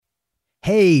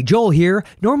Hey, Joel here.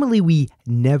 Normally we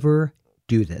never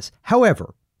do this.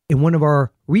 However, in one of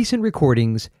our recent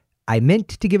recordings, I meant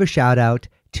to give a shout out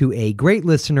to a great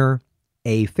listener,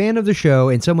 a fan of the show,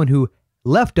 and someone who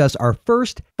left us our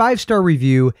first 5-star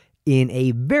review in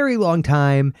a very long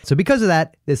time. So because of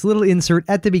that, this little insert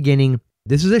at the beginning,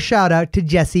 this is a shout out to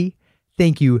Jesse.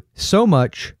 Thank you so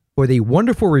much for the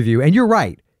wonderful review. And you're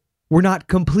right, we're not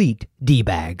complete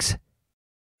D-bags.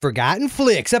 Forgotten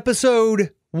Flix,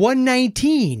 episode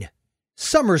 119,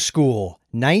 Summer School,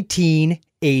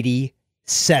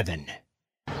 1987.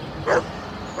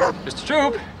 Mr.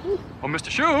 Shoop! Oh, Mr.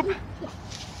 Shoop!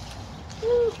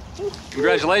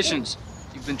 Congratulations.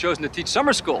 You've been chosen to teach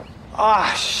summer school.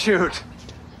 Ah, shoot.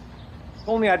 If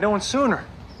only I'd known sooner.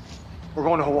 We're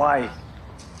going to Hawaii.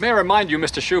 May I remind you,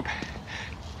 Mr. Shoop,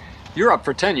 you're up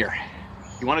for tenure.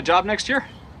 You want a job next year?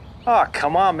 Oh,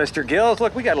 come on, Mr. Gills.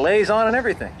 Look, we got liaison and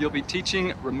everything. You'll be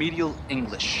teaching remedial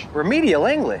English. Remedial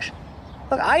English?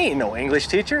 Look, I ain't no English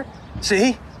teacher.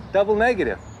 See? Double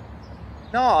negative.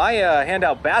 No, I hand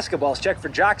out basketballs, check for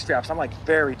jockstraps. I'm like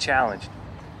very challenged.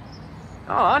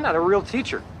 No, I'm not a real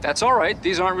teacher. That's all right.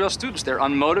 These aren't real students. They're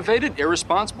unmotivated,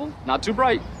 irresponsible, not too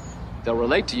bright. They'll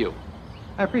relate to you.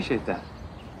 I appreciate that.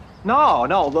 No,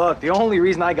 look, the only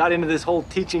reason I got into this whole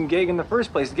teaching gig in the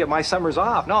first place is to get my summers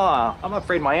off. No, I'm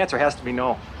afraid my answer has to be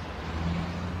no.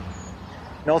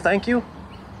 No, thank you?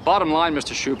 Bottom line,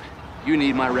 Mr. Shoop, you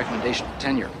need my recommendation for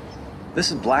tenure.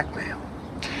 This is blackmail.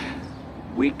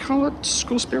 We call it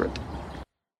school spirit.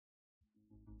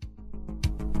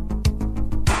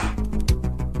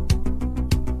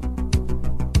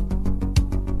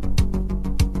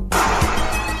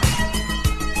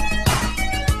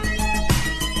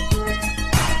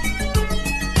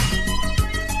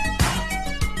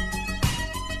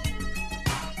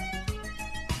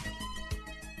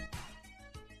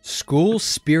 School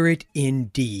spirit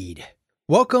indeed.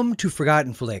 Welcome to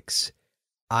Forgotten Flix.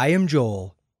 I am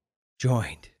Joel,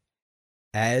 joined,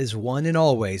 as one and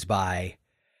always, by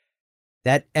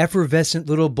that effervescent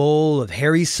little bowl of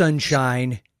hairy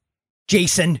sunshine,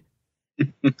 Jason.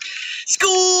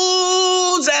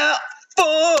 School's out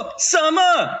for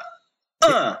summer.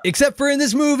 Except for in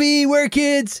this movie where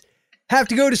kids have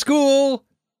to go to school.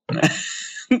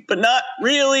 But not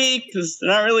really, because they're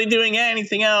not really doing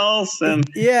anything else. And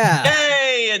yeah.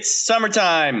 Hey, it's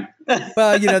summertime.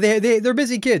 Well, you know, they're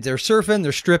busy kids. They're surfing,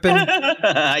 they're stripping.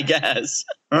 I guess.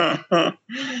 So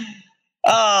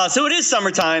it is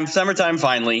summertime. Summertime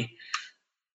finally.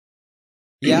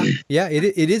 Yeah,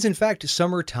 it is in fact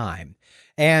summertime.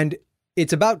 And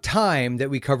it's about time that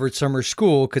we covered summer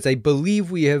school, because I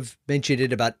believe we have mentioned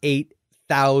it about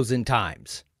 8,000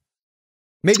 times.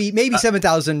 Maybe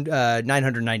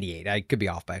 7,998. I could be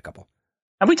off by a couple.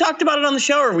 Have we talked about it on the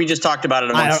show, or have we just talked about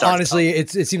it amongst honestly, it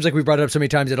seems like we brought it up so many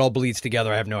times it all bleeds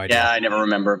together. I have no idea. Yeah, I never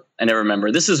remember.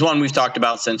 This is one we've talked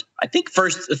about since, I think,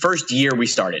 the first year we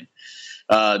started.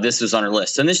 This was on our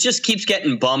list. And this just keeps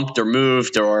getting bumped or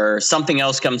moved, or something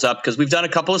else comes up, because we've done a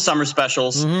couple of summer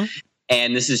specials. Mm-hmm.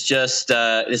 And this is just,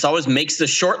 this always makes the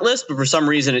short list, but for some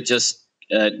reason it just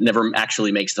never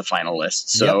actually makes the final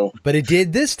list. So, yep, but it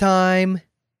did this time.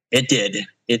 It did.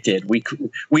 We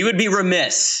would be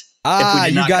remiss if we did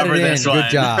you not got cover it in. this one.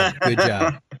 Good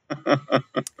job.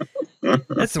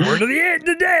 That's the word of the end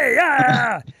today.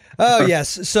 Oh,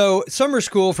 yes. So Summer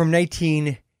School from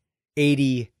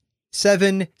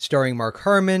 1987, starring Mark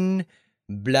Harmon,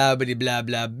 blah, blah, blah,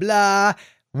 blah, blah.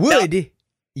 Would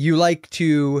you like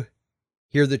to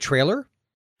hear the trailer?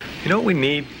 You know what we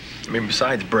need? I mean,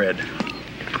 besides bread,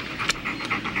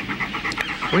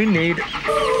 we need a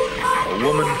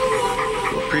woman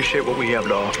who appreciates what we have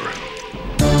to offer.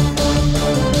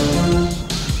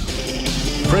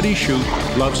 Freddie Shoop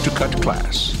loves to cut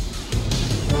class,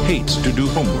 hates to do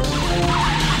homework,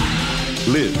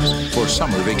 lives for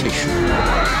summer vacation.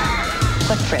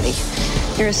 Look, Freddie,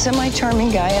 you're a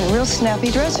semi-charming guy and a real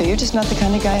snappy dresser. You're just not the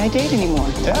kind of guy I date anymore.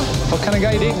 Yeah? What kind of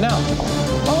guy you dating now?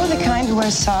 Oh, the kind who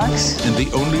wears socks. And the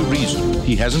only reason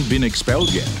he hasn't been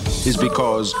expelled yet is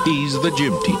because he's the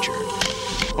gym teacher.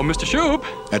 Oh, Mr. Shoop!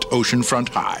 At Oceanfront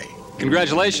High.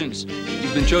 Congratulations.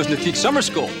 You've been chosen to teach summer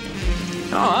school.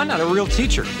 No, I'm not a real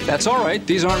teacher. That's all right.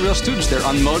 These aren't real students. They're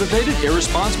unmotivated,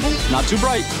 irresponsible, not too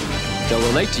bright. They'll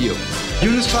relate to you. You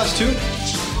in this class too?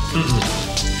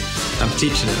 I'm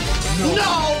teaching it.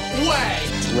 No way!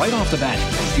 Right off the bat,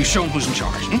 you show them who's in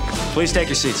charge. Please take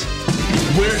your seats.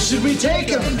 Where should we take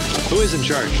him? Who is in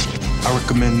charge? I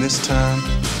recommend this time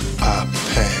I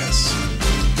pass.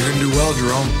 You're gonna do well,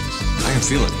 Jerome. I can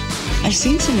feel it. I've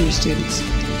seen some of your students.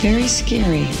 Very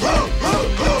scary.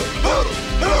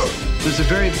 There's a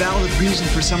very valid reason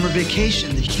for summer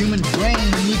vacation. The human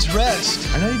brain needs rest.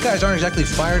 I know you guys aren't exactly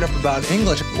fired up about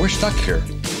English. We're stuck here.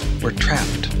 We're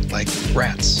trapped like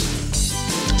rats.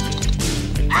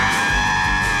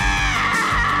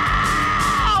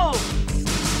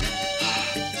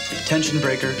 Tension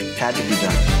breaker had to be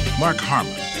done. Mark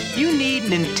Harmon, You need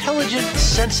an intelligent,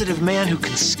 sensitive man who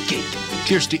can skate.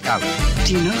 Kirstie Alley,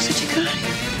 Do you know such a guy?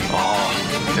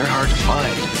 Oh, they're hard to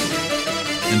find.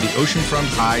 and the Oceanfront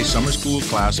High Summer School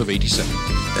class of '87.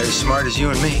 They're as smart as you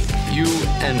and me. You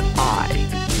and I.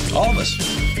 All of us.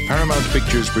 Paramount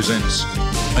Pictures presents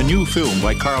a new film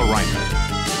by Carl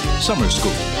Reiner, Summer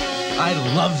School. I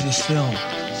love this film.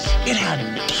 It had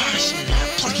passion,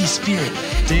 a plucky spirit.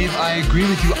 Dave, I agree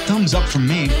with you. Thumbs up from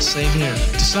me. Same here.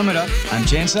 To sum it up, I'm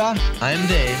Chainsaw. I'm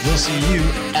Dave. We'll see you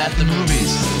at the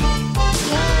movies.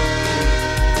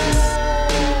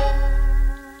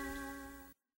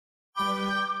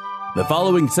 The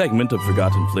following segment of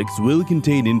Forgotten Flix will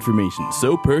contain information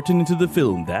so pertinent to the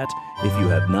film that, if you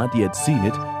have not yet seen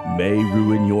it, may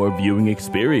ruin your viewing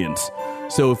experience.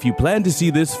 So if you plan to see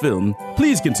this film,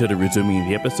 please consider resuming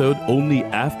the episode only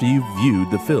after you've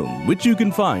viewed the film, which you can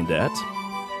find at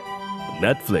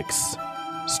Netflix.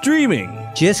 Streaming!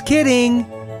 Just kidding!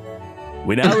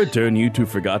 We now return you to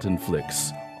Forgotten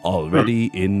Flix,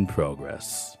 already in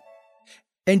progress.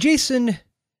 And Jason,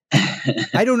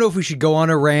 I don't know if we should go on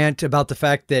a rant about the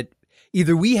fact that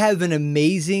either we have an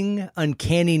amazing,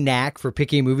 uncanny knack for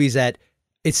picking movies that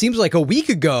it seems like a week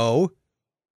ago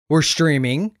were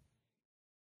streaming,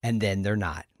 and then they're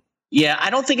not. Yeah, I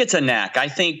don't think it's a knack. I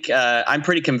think I'm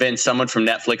pretty convinced someone from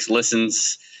Netflix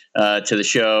listens to the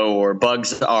show or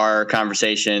bugs our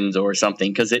conversations or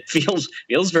something, because it feels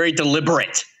very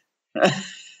deliberate.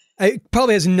 It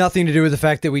probably has nothing to do with the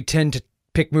fact that we tend to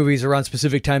pick movies around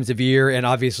specific times of year, and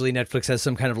obviously Netflix has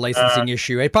some kind of licensing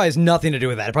issue. It probably has nothing to do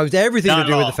with that. It probably has everything to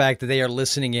do with the fact that they are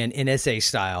listening in essay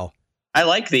style. I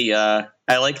like the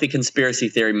conspiracy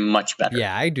theory much better.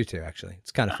 Yeah, I do too, actually.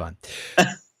 It's kind of fun.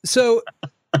 So,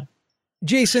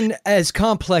 Jason, as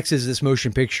complex as this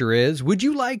motion picture is, would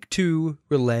you like to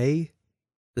relay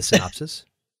the synopsis?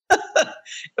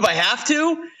 If I have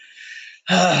to,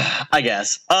 I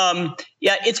guess.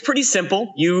 Yeah, it's pretty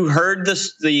simple. You heard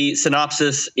the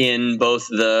synopsis in both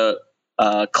the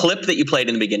clip that you played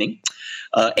in the beginning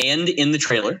and in the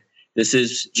trailer. This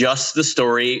is just the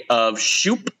story of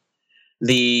Shoop,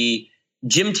 the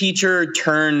gym teacher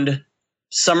turned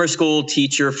summer school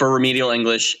teacher for remedial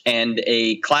English, and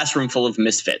a classroom full of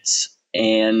misfits.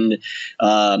 And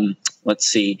let's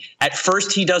see. At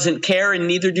first, he doesn't care, and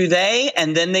neither do they.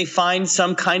 And then they find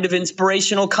some kind of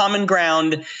inspirational common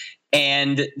ground,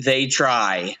 and they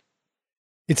try.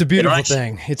 It's a beautiful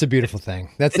thing. It's a beautiful thing.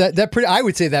 I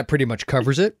would say that pretty much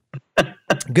covers it.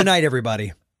 Good night,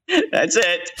 everybody. That's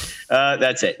it.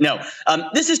 That's it. No,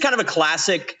 this is kind of a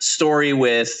classic story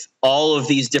with all of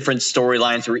these different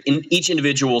storylines where each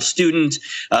individual student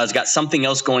has got something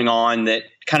else going on that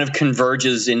kind of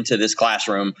converges into this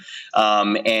classroom,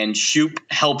 and Shoop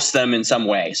helps them in some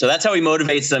way. So that's how he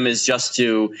motivates them, is just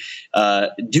to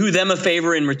do them a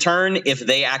favor in return if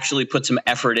they actually put some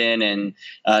effort in and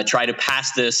try to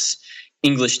pass this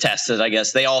English test that I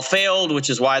guess they all failed, which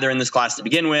is why they're in this class to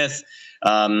begin with.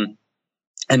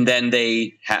 And then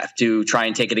they have to try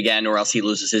and take it again, or else he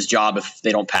loses his job if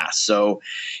they don't pass. So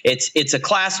it's a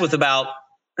class with about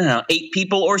 8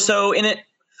 people or so in it.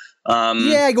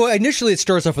 Initially it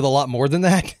starts off with a lot more than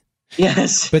that.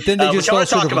 Yes, but then they just I want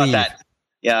to talk about leave. that.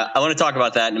 Yeah, I want to talk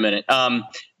about that in a minute.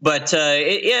 But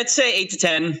I'd say 8 to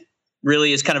 10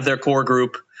 really is kind of their core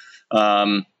group.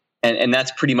 And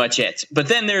that's pretty much it. But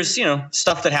then there's,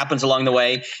 stuff that happens along the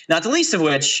way, not the least of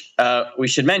which we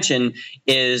should mention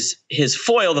is his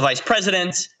foil, the vice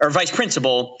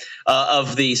principal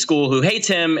of the school, who hates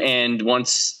him and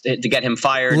wants to get him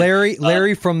fired.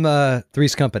 Larry from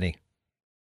Three's Company.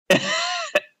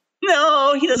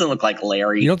 No, he doesn't look like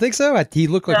Larry. You don't think so? He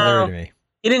looked like Larry to me.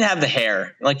 He didn't have the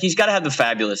hair. Like, he's got to have the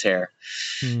fabulous hair.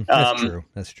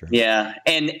 That's true. Yeah.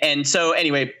 And so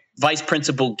anyway, Vice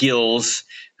Principal Gills,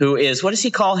 who is, what does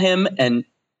he call him? And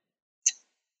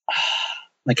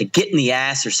like a git in the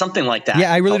ass or something like that.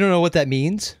 Yeah, I really don't know what that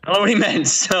means. I don't know what he meant.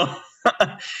 So,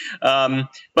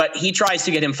 but he tries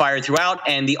to get him fired throughout.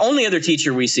 And the only other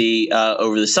teacher we see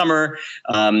over the summer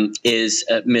is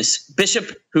Miss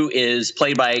Bishop, who is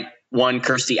played by one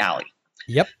Kirstie Alley.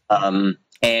 Yep.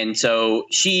 And so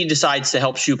she decides to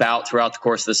help Shoop out throughout the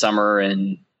course of the summer,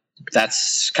 and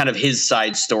that's kind of his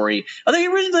side story. Although he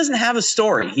really doesn't have a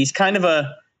story. He's kind of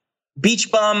a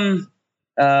beach bum,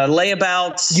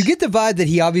 layabouts. You get the vibe that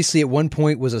he obviously at one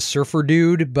point was a surfer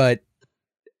dude, but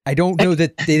I don't know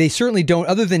that they certainly don't,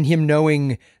 other than him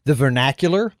knowing the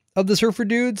vernacular of the surfer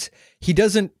dudes. He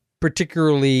doesn't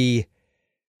particularly,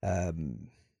 I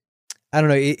don't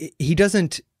know. He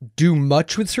doesn't do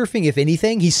much with surfing, if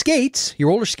anything. He skates. He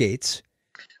roller skates.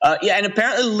 Yeah, and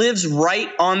apparently lives right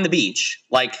on the beach,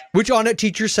 which on a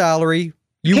teacher's salary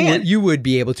you would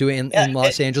be able to in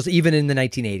Los Angeles, even in the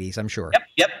 1980s. I'm sure.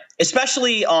 Yep.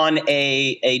 Especially on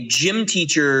a gym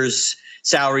teacher's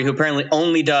salary, who apparently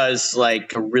only does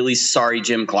like a really sorry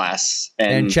gym class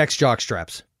and checks jock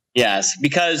straps. Yes,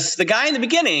 because the guy in the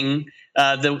beginning,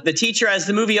 the teacher, as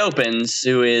the movie opens,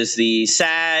 who is the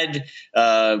sad,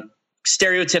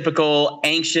 stereotypical,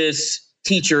 anxious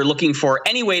teacher looking for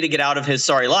any way to get out of his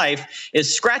sorry life,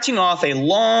 is scratching off a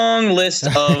long list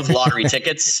of lottery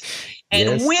tickets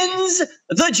and wins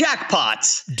the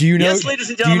jackpot. Do you know? Yes, ladies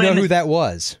and gentlemen, do you know who that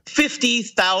was?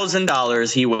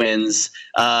 $50,000 he wins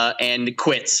and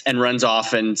quits and runs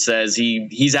off and says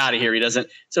he's out of here. He doesn't.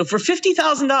 So for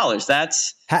 $50,000,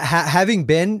 that's having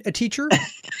been a teacher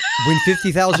when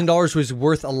 $50,000 was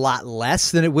worth a lot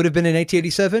less than it would have been in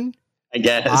 1987. I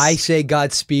guess. I say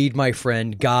Godspeed, my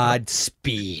friend.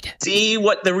 Godspeed. See,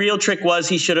 what the real trick was,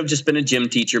 he should have just been a gym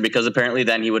teacher, because apparently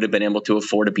then he would have been able to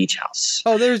afford a beach house.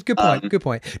 Oh, there's a good point. Good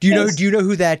point. Do you know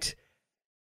who that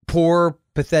poor,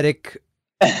 pathetic,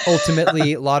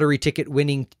 ultimately lottery ticket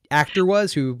winning actor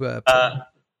was?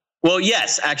 Well,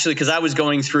 yes, actually, because I was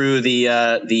going through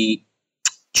the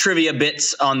trivia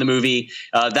bits on the movie.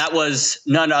 That was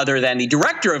none other than the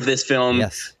director of this film,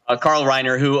 Carl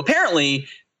Reiner, who apparently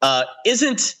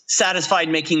isn't satisfied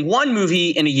making one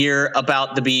movie in a year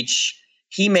about the beach.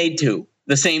 He made two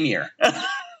the same year.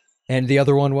 And the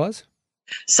other one was?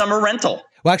 Summer Rental.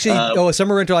 Well, actually,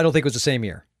 Summer Rental I don't think was the same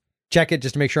year. Check it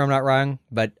just to make sure I'm not wrong,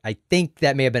 but I think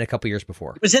that may have been a couple years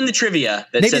before. It was in the trivia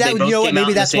that said they both came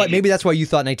out maybe that's why you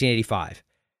thought 1985.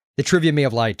 The trivia may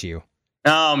have lied to you.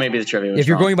 Oh, maybe the trivia was If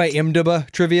you're wrong. going by IMDb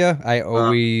trivia, I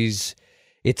always...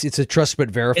 It's a trust but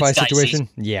verify situation.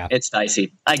 Yeah. It's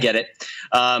dicey. I get it.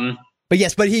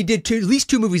 But he did at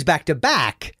least two movies back to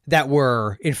back that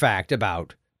were, in fact,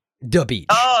 about the beach.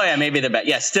 Oh, yeah, maybe the best.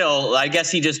 Yeah, still, I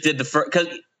guess he just did the first.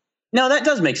 No, that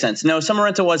does make sense. No, Summer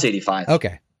Rental was 85.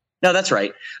 Okay. No, that's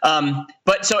right.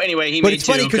 But so anyway, he but made it's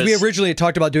funny because we originally had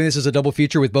talked about doing this as a double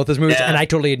feature with both those movies, and I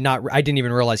didn't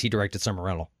even realize he directed Summer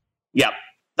Rental. Yeah.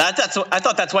 I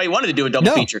thought that's why he wanted to do a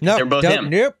double feature. They're both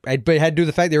him. Nope. But it had to do with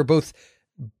the fact they were both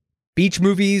beach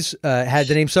movies, had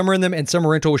the name Summer in them, and Summer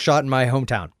Rental was shot in my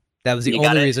hometown. That was the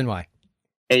only reason why.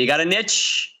 Yeah, you got a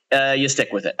niche, you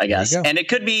stick with it, I guess. And it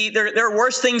could be, there are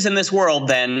worse things in this world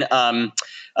than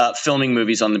filming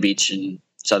movies on the beach in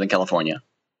Southern California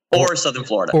or Southern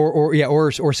Florida.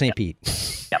 Or St. Pete.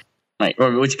 Yeah, right.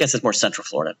 Which I guess is more Central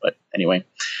Florida, but anyway.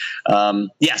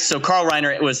 So Carl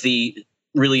Reiner was the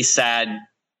really sad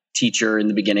teacher in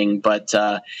the beginning, but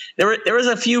there was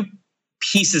a few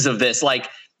pieces of this, like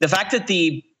the fact that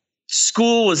the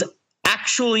school was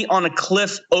actually on a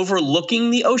cliff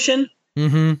overlooking the ocean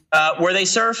where they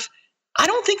surf. I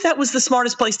don't think that was the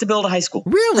smartest place to build a high school.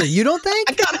 Really? You don't think?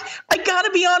 I gotta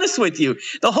be honest with you.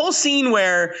 The whole scene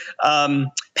where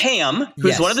Pam,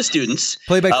 who's one of the students,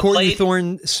 played by Courtney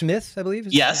Thorne Smith, I believe.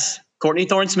 Yes. Courtney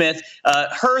Thorne Smith.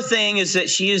 Her thing is that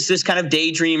she is this kind of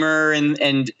daydreamer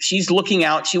and she's looking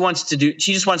out. She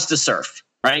just wants to surf,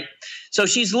 right? So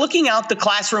she's looking out the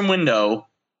classroom window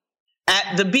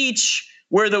at the beach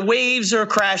where the waves are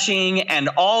crashing and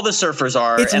all the surfers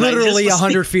are. It's literally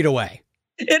 100 feet away.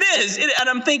 It is. And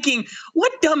I'm thinking,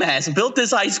 what dumbass built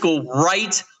this high school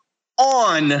right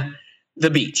on the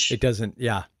beach? It doesn't.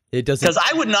 Yeah. It doesn't, because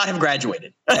I would not have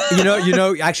graduated.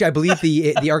 Actually, I believe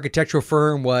the architectural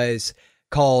firm was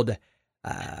called, it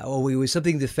was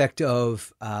something to the effect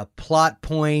of Plot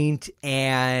Point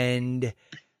and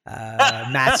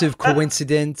Massive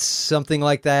Coincidence, something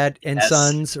like that, and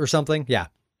Sons or something. Yeah.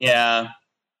 Yeah.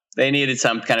 They needed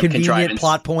some kind of convenient contrivance.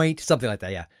 Plot Point, something like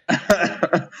that. Yeah.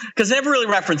 Because they never really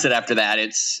reference it after that.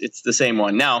 It's the same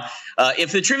one. Now,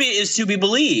 if the trivia is to be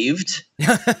believed,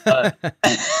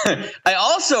 I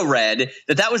also read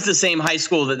that was the same high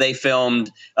school that they filmed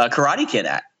Karate Kid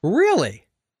at. Really?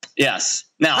 Yes.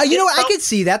 Now, I could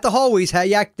see that. The hallways had.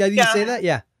 Yeah. Did you say that?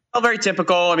 Yeah. Well, very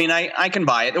typical. I mean, I can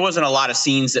buy it. There wasn't a lot of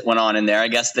scenes that went on in there. I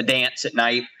guess the dance at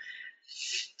night.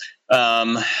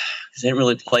 They didn't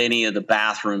really play any of the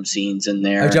bathroom scenes in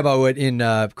there. Are you talking about what in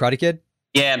Karate Kid?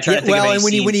 Yeah, I'm trying to think of any and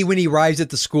scenes. when he arrives at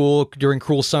the school during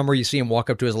Cruel Summer, you see him walk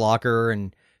up to his locker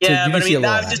and but I mean,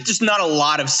 just not a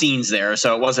lot of scenes there,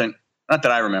 so it wasn't, not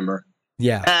that I remember.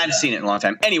 Yeah, I've seen it in a long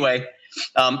time. Anyway,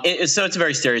 so it's a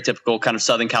very stereotypical kind of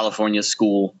Southern California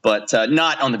school, but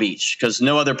not on the beach because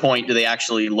no other point do they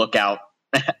actually look out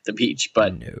at the beach.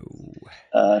 But no.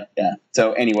 Yeah.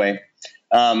 So anyway,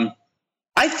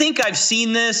 I think I've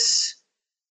seen this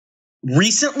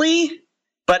recently,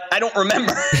 but I don't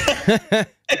remember.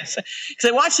 Because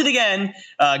I watched it again,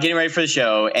 getting ready for the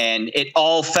show, and it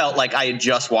all felt like I had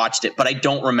just watched it, but I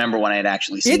don't remember when I had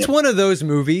actually seen it. It's one of those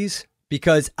movies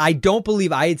because I don't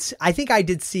believe I think I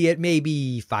did see it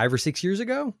maybe 5 or 6 years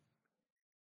ago,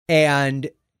 and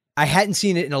I hadn't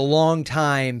seen it in a long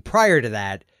time prior to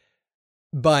that.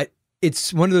 But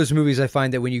it's one of those movies I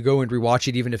find that when you go and rewatch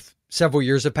it, even if several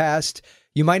years have passed,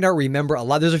 you might not remember a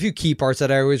lot. There's a few key parts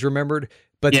that I always remembered,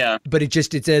 but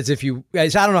it's as if I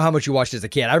don't know how much you watched as a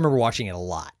kid. I remember watching it a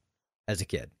lot as a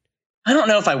kid. I don't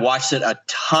know if I watched it a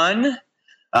ton.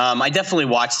 I definitely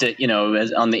watched it,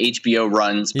 on the HBO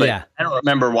runs, but I don't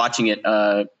remember watching it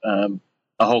a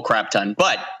whole crap ton.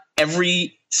 But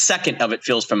every second of it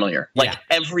feels familiar. Like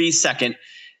every second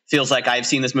feels like I've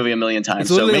seen this movie a million times.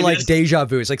 It's literally like deja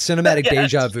vu. It's like cinematic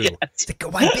deja vu. Yes. It's like,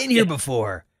 oh, I've been here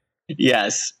before.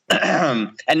 Yes.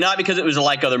 And not because it was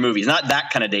like other movies, not that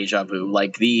kind of deja vu,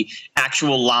 like the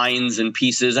actual lines and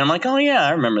pieces. And I'm like, oh yeah,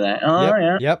 I remember that.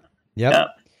 Oh Yep.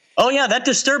 Oh yeah, that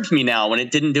disturbs me now when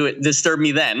it didn't disturb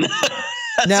me then.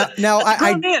 Man,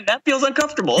 that feels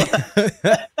uncomfortable.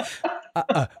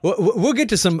 We'll get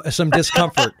to some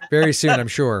discomfort very soon, I'm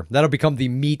sure. That'll become the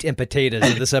meat and potatoes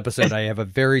of this episode. I have a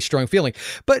very strong feeling.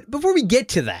 But before we get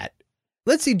to that,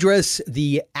 let's address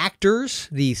the actors,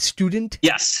 the student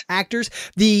actors,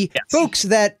 the folks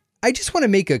that I just want to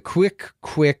make a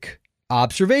quick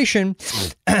observation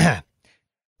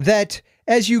that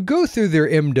as you go through their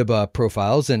IMDb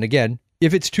profiles, and again,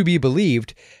 if it's to be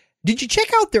believed, did you check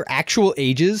out their actual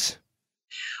ages?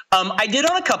 I did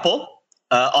on a couple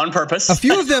on purpose. A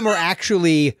few of them are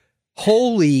actually,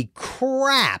 holy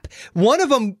crap. One of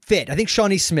them fit. I think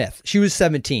Shawnee Smith. She was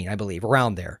 17, I believe,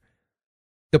 around there.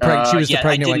 She was the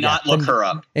pregnant one. I did not look her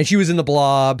up. And she was in the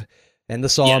Blob and the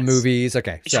Saw movies.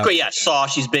 Okay. So. Saw.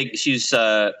 She's big. She's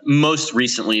most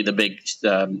recently the big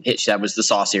hit that was the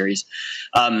Saw series.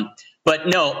 But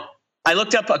no, I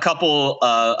looked up a couple.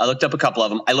 Of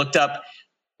them. I looked up,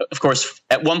 of course,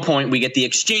 at one point we get the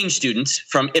exchange student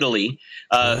from Italy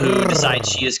who decides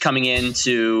she is coming in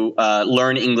to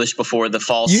learn English before the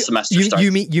fall semester starts.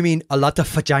 You mean a lot of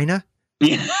vagina?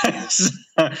 Yes.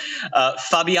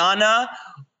 Fabiana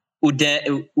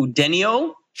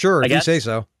Udenio. Sure, if you say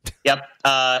so. Yep.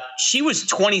 She was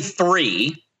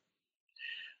 23.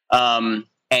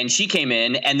 And she came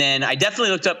in, and then I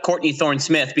definitely looked up Courtney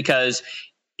Thorne-Smith because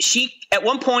she, at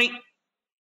one point,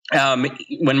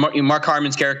 when Mark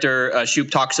Harmon's character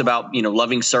Shoop talks about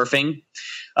loving surfing,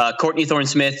 Courtney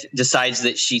Thorne-Smith decides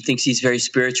that she thinks he's very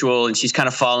spiritual, and she's kind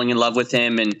of falling in love with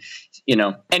him, and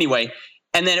anyway.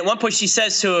 And then at one point she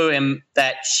says to him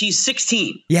that she's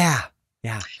 16. Yeah.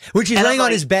 When she's laying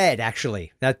on his bed,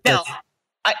 actually. That's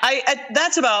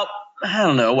about, I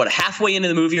don't know, halfway into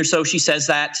the movie or so she says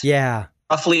that. Yeah.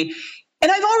 Roughly. And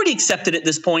I've already accepted at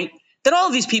this point that all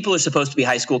of these people are supposed to be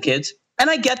high school kids. And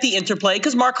I get the interplay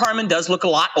because Mark Harmon does look a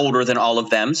lot older than all of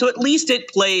them. So at least it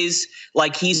plays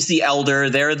like he's the elder.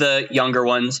 They're the younger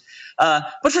ones.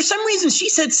 But for some reason she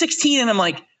said 16 and I'm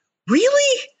like,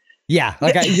 really? Yeah,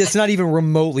 it's not even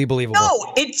remotely believable.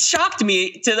 No, it shocked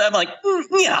me. I'm like,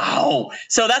 no.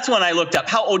 So that's when I looked up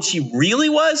how old she really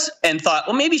was and thought,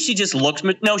 well, maybe she just looks.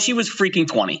 No, she was freaking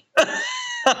 20.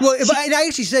 Well, and I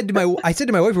actually said to my wife,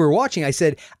 we were watching, I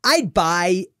said, I'd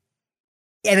buy,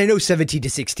 and I know 17 to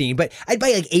 16, but I'd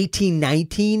buy like 18,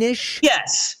 19-ish.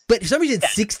 Yes. But for some reason,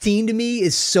 16 to me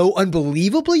is so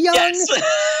unbelievably young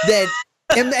that...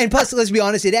 And plus, let's be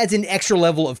honest, it adds an extra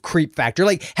level of creep factor.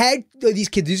 Like, had these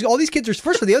kids, all these kids are,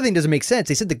 first of all, the other thing doesn't make sense.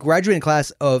 They said the graduating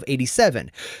class of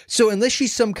 87. So unless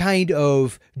she's some kind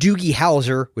of Doogie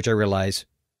Howser, which I realize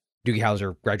Doogie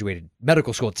Howser graduated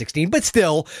medical school at 16, but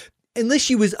still, unless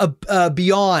she was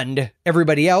beyond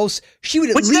everybody else, she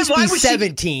would at least be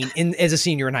 17 as a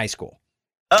senior in high school.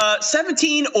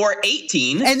 17 or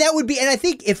 18. And that would be, and I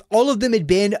think if all of them had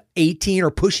been 18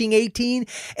 or pushing 18,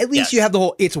 at least you have the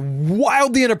whole, it's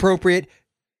wildly inappropriate,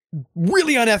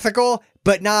 really unethical,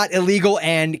 but not illegal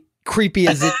and creepy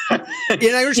as it. And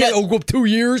I understand, 2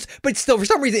 years, but still, for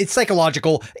some reason, it's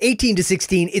psychological. 18 to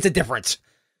 16, it's a difference.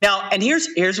 Now, and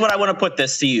here's what I want to put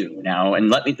this to you now, and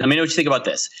let me know what you think about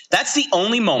this. That's the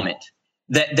only moment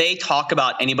that they talk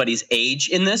about anybody's age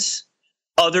in this,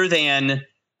 other than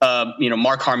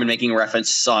Mark Harmon making a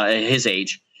reference on his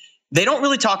age. They don't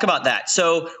really talk about that.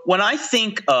 So when I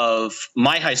think of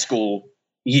my high school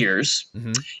years,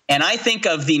 and I think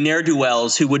of the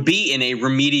ne'er-do-wells who would be in a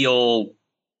remedial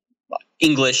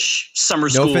English summer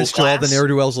school class. No offense to all the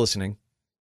ne'er-do-wells listening.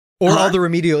 Or all the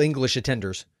remedial English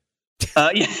attenders.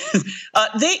 I'd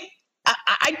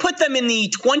put them in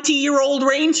the 20-year-old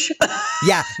range.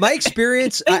 Yeah, my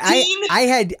experience, I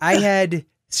had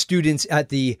students at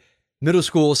the middle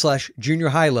school / junior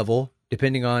high level,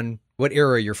 depending on what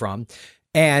era you're from,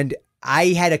 and I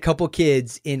had a couple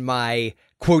kids in my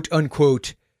quote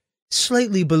unquote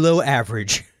slightly below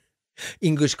average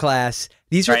English class.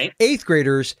 These are 8th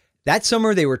graders. That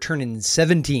summer they were turning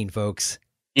 17, folks.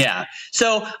 Yeah.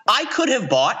 So I could have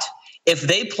bought, if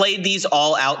they played these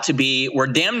all out to be, we're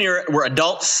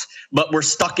adults, but we're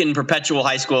stuck in perpetual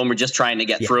high school and we're just trying to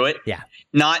get through it. Yeah.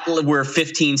 Not we're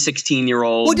 15,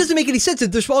 16-year-olds. Well, it doesn't make any sense.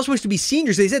 They're all supposed to be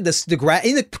seniors. They said in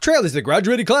the trailers, the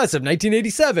graduating class of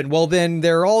 1987. Well, then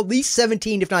they're all at least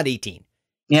 17, if not 18.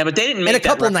 Yeah, but they didn't make and a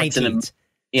couple that reference 19s.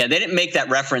 They didn't make that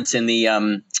reference in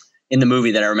the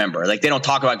movie that I remember. Like, they don't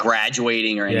talk about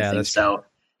graduating or anything.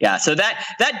 Yeah, so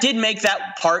that did make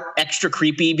that part extra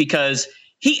creepy because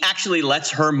he actually lets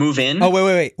her move in. Oh,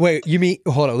 wait. You mean,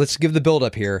 hold on. Let's give the build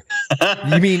up here.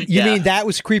 You mean that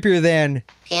was creepier than...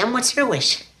 Pam, what's your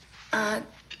wish?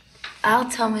 I'll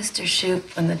tell Mr.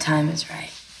 Shoop when the time is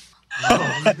right.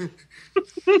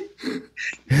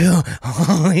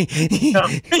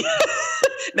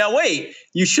 Now, wait.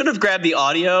 You should have grabbed the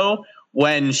audio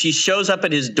when she shows up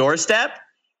at his doorstep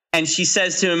and she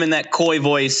says to him in that coy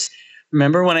voice,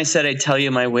 "Remember when I said I'd tell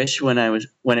you my wish when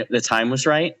the time was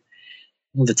right?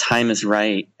 Well, the time is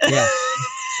right." Yeah.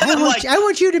 I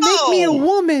want you to make me a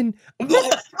woman.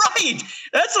 Right.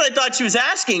 That's what I thought she was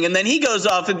asking. And then he goes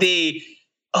off at you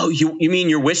mean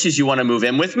your wish is you want to move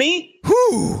in with me?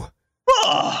 Whew.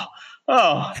 Oh.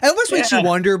 It almost makes you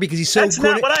wonder because he's so That's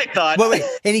not what I thought. Wait.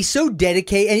 And he's so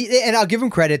dedicated. And I'll give him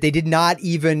credit. They did not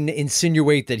even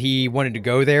insinuate that he wanted to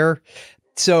go there.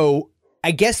 So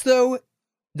I guess, though,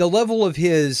 the level of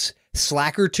his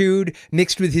slackertude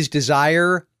mixed with his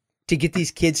desire to get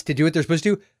these kids to do what they're supposed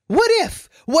to. What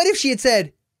if she had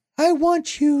said, "I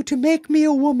want you to make me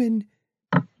a woman"?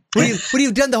 Would you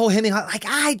have done the whole hemming? Like,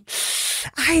 I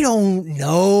don't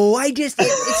know. It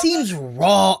seems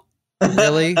wrong.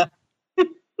 Really?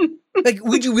 Like,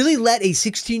 would you really let a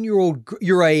 16-year-old,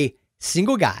 you're a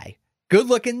single guy, good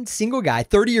looking single guy,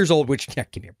 30 years old, which,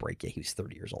 give me a break. Yeah, he was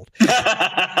 30 years old.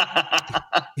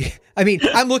 I mean,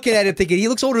 I'm looking at him thinking he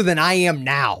looks older than I am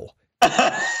now. You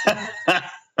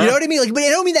know what I mean? Like, but I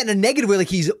don't mean that in a negative way. Like,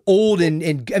 he's old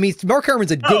and I mean, Mark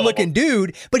Harmon's a good-looking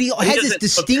dude, but he has this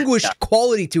distinguished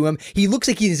quality to him. He looks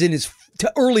like he's in his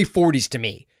early 40s to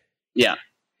me. Yeah.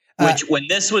 Which, when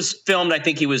this was filmed, I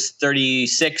think he was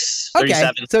 36, 37.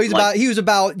 Okay. So he was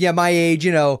about my age,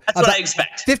 That's what I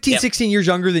expect. 15, 16 years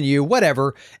younger than you,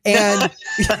 whatever. And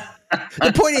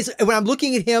the point is, when I'm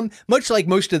looking at him, much like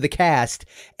most of the cast,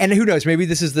 and who knows, maybe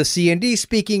this is the C&D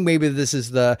speaking, maybe this is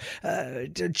the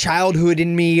childhood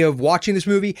in me of watching this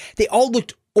movie. They all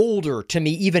looked older to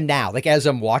me even now, like as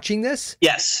I'm watching this.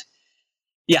 Yes.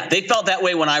 Yeah, they felt that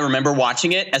way when I remember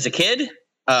watching it as a kid.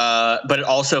 But it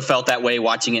also felt that way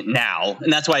watching it now.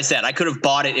 And that's why I said I could have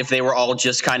bought it if they were all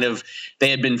just they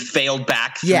had been failed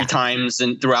back 3 times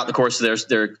and throughout the course of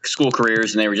their school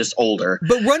careers, and they were just older.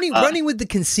 But running with the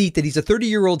conceit that he's a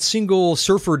 30-year-old single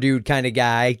surfer dude kind of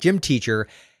guy, gym teacher,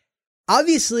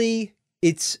 obviously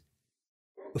it's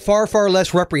far, far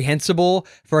less reprehensible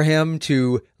for him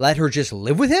to let her just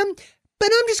live with him.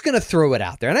 But I'm just going to throw it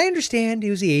out there. And I understand it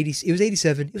was the 80s. It was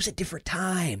 87. It was a different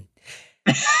time.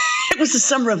 It was the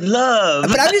summer of love.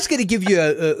 But I'm just going to give you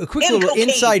a quick little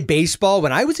inside baseball.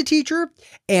 When I was a teacher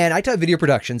and I taught video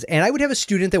productions, and I would have a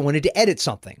student that wanted to edit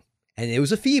something, and it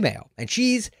was a female, and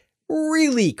she's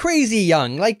really crazy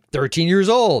young, like 13 years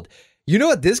old. You know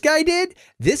what this guy did?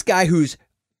 This guy, whose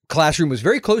classroom was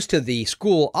very close to the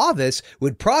school office,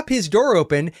 would prop his door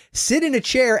open, sit in a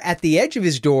chair at the edge of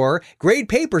his door, grade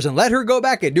papers, and let her go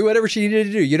back and do whatever she needed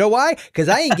to do. You know why? Because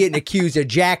I ain't getting accused of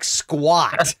jack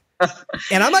squat.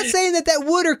 And I'm not saying that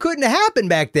would or couldn't have happened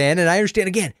back then. And I understand,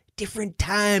 again, different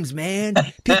times, man.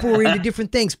 People were into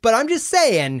different things. But I'm just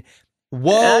saying,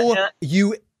 whoa,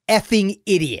 you effing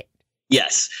idiot.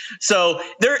 Yes. So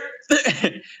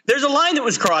there's a line that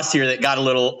was crossed here that got a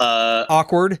little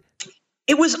awkward.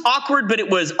 It was awkward, but it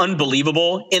was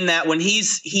unbelievable in that when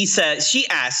she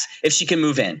asks if she can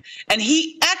move in, and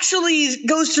he actually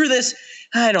goes through this.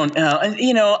 I don't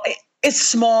know. It's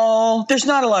small. There's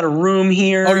not a lot of room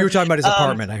here. Oh, you were talking about his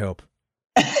apartment, I hope.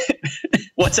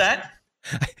 What's that?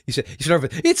 You said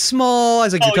it's small. I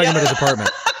was like, you're talking about his apartment.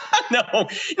 No.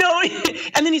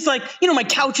 And then he's like, my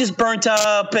couch is burnt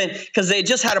up, and because they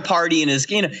just had a party, and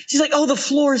she's like, oh, the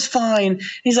floor is fine. And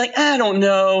he's like, I don't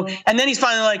know. And then he's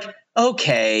finally like,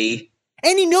 okay.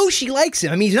 And he knows she likes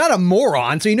him. I mean, he's not a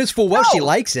moron, so he knows full well she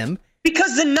likes him.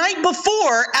 Because the night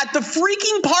before at the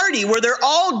freaking party where they're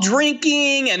all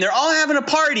drinking and they're all having a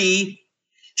party,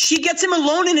 she gets him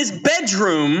alone in his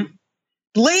bedroom,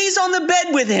 lays on the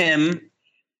bed with him,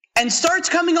 and starts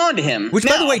coming on to him. Which,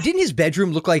 by the way, didn't his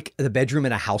bedroom look like the bedroom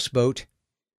in a houseboat?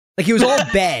 Like it was all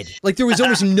bed. Like there was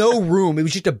almost no room. It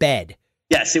was just a bed.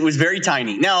 Yes, it was very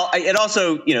tiny. Now, it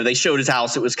also, they showed his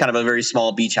house. It was kind of a very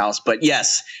small beach house. But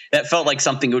yes, that felt like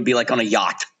something would be like on a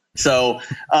yacht. So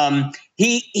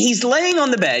he's laying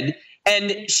on the bed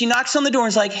and she knocks on the door and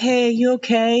is like, hey, you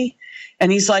okay?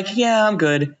 And he's like, yeah, I'm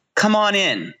good. Come on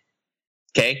in.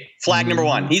 Okay. Flag number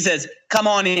one. He says, come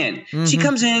on in. Mm-hmm. She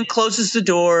comes in, closes the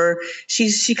door.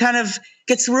 She kind of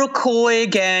gets real coy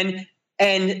again.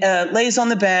 And lays on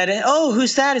the bed. Oh,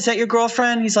 who's that? Is that your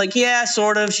girlfriend? He's like, yeah,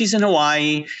 sort of. She's in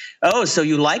Hawaii. Oh, so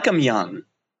you like them young?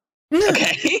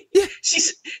 Okay. Yeah.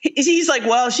 He's like,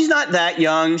 well, she's not that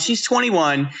young. She's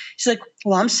 21. She's like,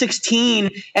 well, I'm 16.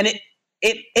 And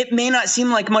it may not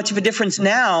seem like much of a difference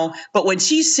now, but when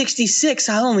she's 66,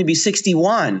 I'll only be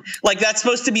 61. Like that's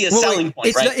supposed to be a selling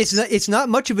point, right? It's not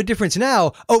much of a difference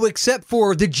now. Oh, except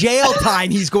for the jail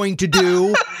time he's going to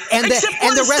do, and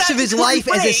the rest of his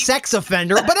life as a sex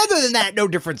offender. But other than that, no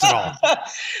difference at all.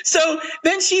 So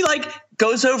then she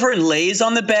goes over and lays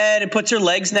on the bed and puts her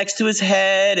legs next to his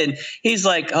head, and he's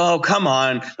like, "Oh, come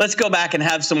on, let's go back and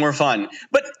have some more fun."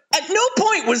 But at no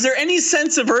point was there any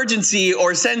sense of urgency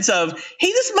or sense of,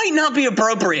 hey, this might not be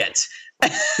appropriate.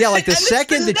 Yeah, like the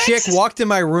second the chick walked in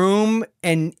my room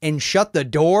and shut the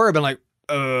door, I've been like,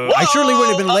 I surely wouldn't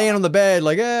have been laying on the bed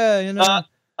like, I'm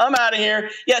out of here.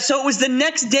 Yeah, so it was the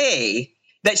next day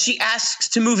that she asks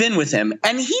to move in with him,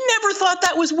 and he never thought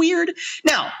that was weird.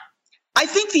 Now, I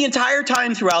think the entire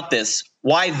time throughout this,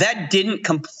 why that didn't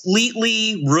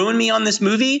completely ruin me on this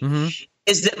movie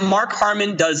is that Mark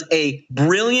Harmon does a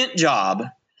brilliant job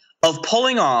of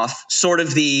pulling off sort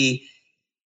of the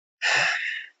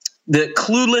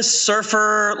clueless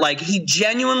surfer. Like he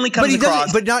genuinely comes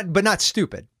across, but not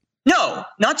stupid. No,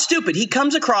 not stupid. He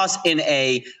comes across in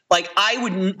a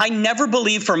I never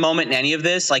believed for a moment in any of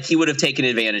this like he would have taken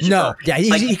advantage of her. Yeah,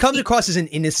 he comes across as an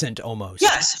innocent almost.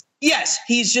 Yes,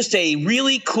 he's just a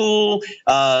really cool,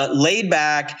 laid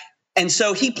back, and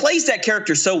so he plays that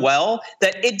character so well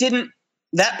that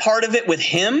that part of it with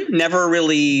him never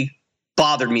really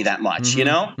bothered me that much, you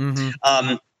know?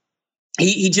 Mm-hmm.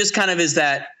 He just kind of is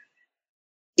that,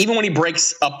 even when he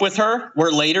breaks up with her,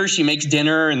 where later she makes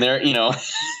dinner and they're,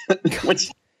 which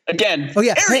again,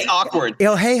 very awkward.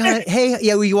 Hey, honey. Hey,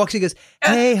 yeah, when he walks, he goes,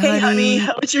 hey, honey.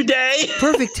 How was your day?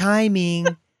 Perfect timing.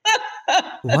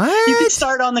 What? You can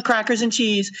start on the crackers and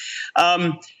cheese.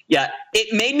 Yeah,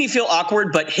 it made me feel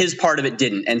awkward, but his part of it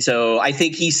didn't. And so I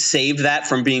think he saved that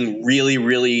from being really,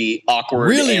 really awkward.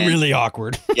 Really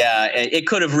awkward. Yeah, it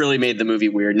could have really made the movie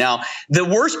weird. Now, the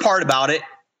worst part about it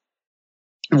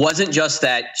wasn't just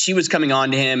that she was coming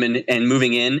on to him and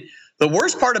moving in. The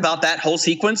worst part about that whole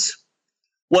sequence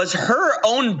was her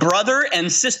own brother and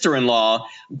sister-in-law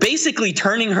basically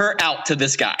turning her out to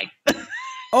this guy.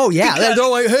 Oh, yeah. They're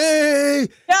like, hey.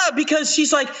 Yeah, because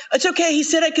she's like, it's okay. He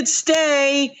said I could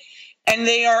stay. And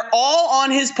they are all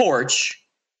on his porch.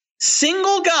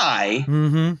 Single guy.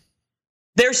 Mm-hmm.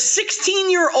 Their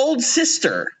 16-year-old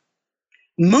sister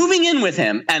moving in with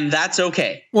him. And that's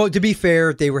okay. Well, to be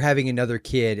fair, they were having another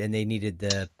kid and they needed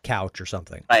the couch or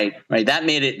something. Right. That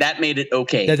made it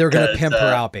okay. That they're going to pimp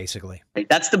her out, basically. Right,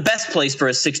 that's the best place for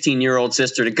a 16-year-old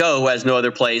sister to go who has no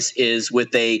other place is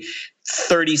with a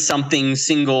 30-something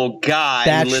single guy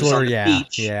Bachelor, who lives on the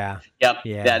beach. Yeah. Yep.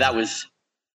 Yeah, that was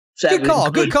good call.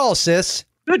 Good call, sis.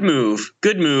 Good move.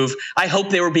 I hope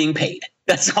they were being paid.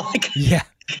 That's all I can. Yeah.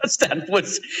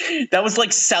 That was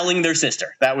like selling their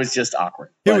sister. That was just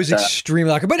awkward. It was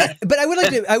extremely awkward. But I would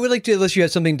like to, unless you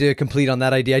had something to complete on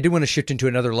that idea, I did want to shift into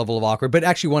another level of awkward, but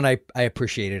actually one I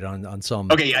appreciated on some.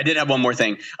 Okay, I did have one more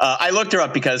thing. I looked her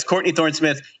up because Courtney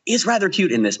Thorne-Smith is rather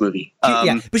cute in this movie.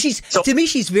 Yeah, but to me,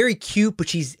 she's very cute, but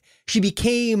she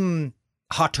became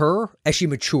hotter as she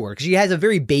matured because she has a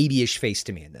very babyish face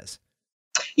to me in this.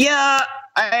 Yeah,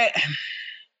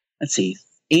 let's see.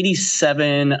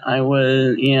 87. I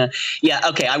was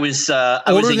okay. I was a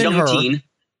young teen.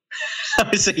 I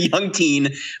was a young teen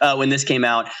when this came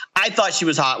out. I thought she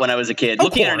was hot when I was a kid.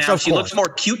 Looking at her now, she looks more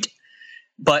cute,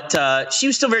 but she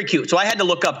was still very cute. So I had to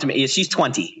look up to me. She's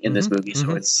 20 in this movie,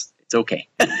 so it's okay.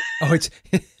 Oh, it's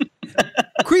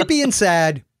creepy and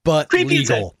sad, but creepy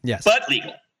legal. And sad, yes, but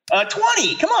legal.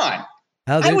 20. Come on.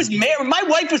 I was married. My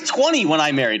wife was 20 when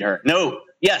I married her. No.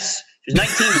 Yes. She's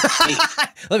 19.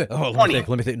 Let me think.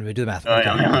 Let me do the math. Okay.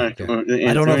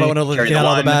 I don't know if I want to get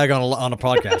out of the bag on a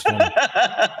podcast.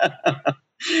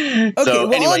 Okay,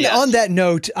 well, anyway, on that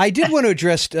note, I did want to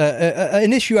address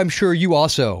an issue I'm sure you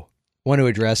also want to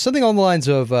address. Something on the lines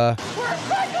of...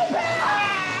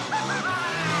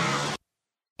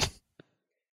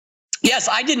 Yes,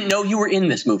 I didn't know you were in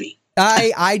this movie.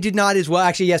 I did not as well.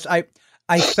 Actually, yes, I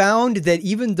found that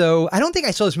even though I don't think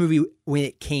I saw this movie when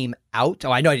it came out.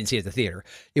 Oh, I know I didn't see it at the theater.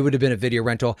 It would have been a video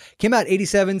rental. Came out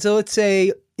 87. So let's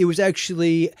say it was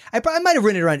actually, I might have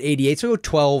rented around 88. So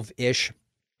 12-ish.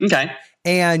 Okay.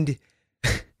 And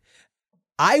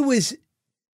I was,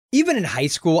 even in high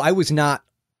school, I was not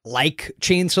like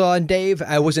Chainsaw and Dave.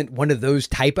 I wasn't one of those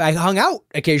type. I hung out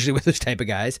occasionally with those type of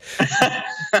guys,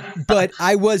 but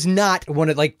I was not one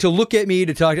of, like, to look at me,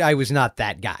 to talk to, I was not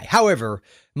that guy. However,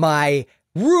 my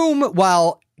room,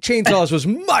 while Chainsaw's was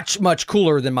much, much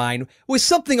cooler than mine, was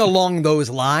something along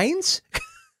those lines.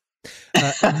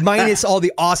 Minus all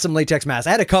the awesome latex masks.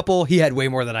 I had a couple. He had way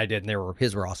more than I did, and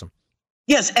his were awesome.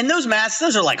 Yes, and those masks,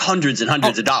 those are like hundreds and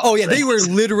hundreds of dollars. Oh, yeah, they were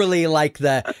literally like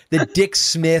the Dick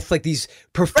Smith, like these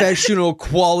professional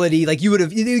quality, like you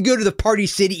go to the Party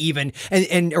City even,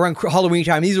 and around Halloween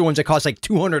time, these are ones that cost like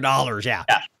 $200, yeah.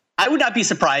 I would not be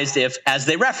surprised if, as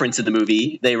they reference in the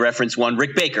movie, they reference one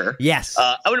Rick Baker. Yes.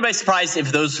 I wouldn't be surprised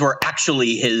if those were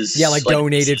actually his. Yeah, like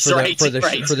donated for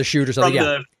the shoot or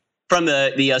something, From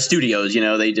the studios,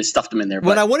 they just stuffed them in there.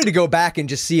 But I wanted to go back and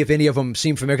just see if any of them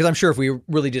seemed familiar, because I'm sure if we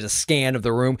really did a scan of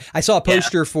the room, I saw a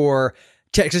poster for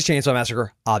Texas Chainsaw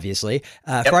Massacre, obviously.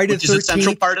 Friday the 13th. Which is a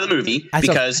central part of the movie,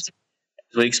 because,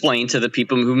 as we explained to the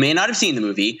people who may not have seen the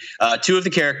movie, two of the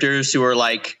characters who are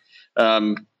like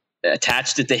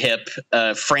attached at the hip,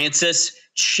 Francis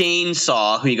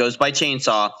Chainsaw, who he goes by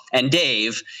Chainsaw, and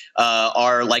Dave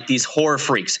are like these horror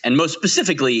freaks, and most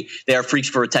specifically, they are freaks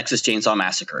for a Texas Chainsaw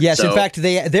Massacre. Yes, in fact,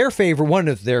 their favorite, one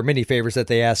of their many favorites that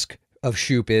they ask of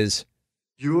Shoop is,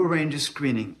 you arrange a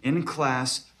screening in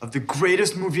class of the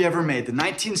greatest movie ever made, the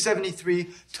 1973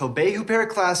 Tobey Hooper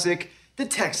classic, The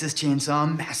Texas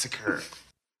Chainsaw Massacre.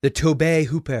 The Tobey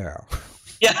Hooper.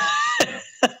 Yeah.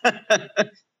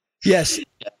 Yes.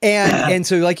 And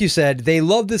so, like you said, they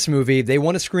love this movie. They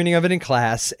want a screening of it in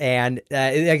class. And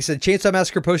like I said, Chainsaw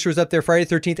Massacre poster was up there Friday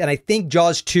the 13th. And I think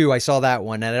Jaws 2, I saw that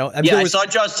one. And I saw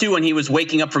Jaws 2 when he was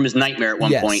waking up from his nightmare at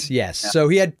one point. Yes. Yeah. So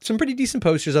he had some pretty decent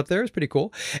posters up there. It's pretty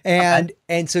cool. And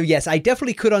so, yes, I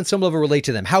definitely could on some level relate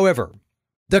to them. However,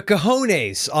 the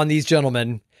cojones on these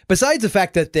gentlemen, besides the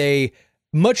fact that they,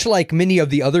 much like many of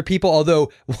the other people,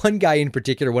 although one guy in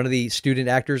particular, one of the student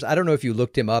actors, I don't know if you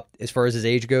looked him up as far as his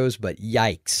age goes, but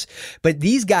yikes. But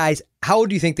these guys, how old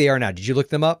do you think they are now? Did you look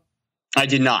them up? I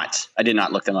did not. I did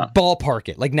not look them up. Ballpark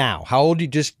it. Like now. How old do you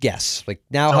just guess? Like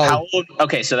now, how old?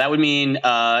 Okay, so that would mean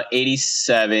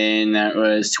 87. That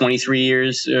was 23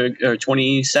 years or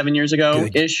 27 years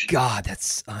ago-ish. God,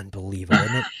 that's unbelievable,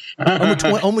 isn't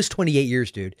it? almost 28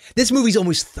 years, dude. This movie's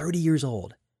almost 30 years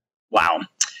old. Wow.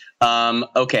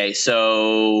 Okay,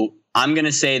 so I'm going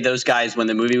to say those guys, when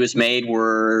the movie was made,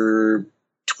 were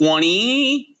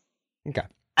 20. Okay.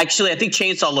 Actually, I think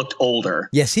Chainsaw looked older.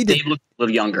 Yes, he did. Dave looked a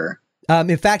little younger.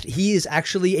 In fact, he is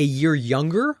actually a year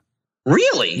younger.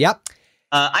 Really? Yep.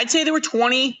 I'd say they were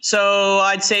 20, so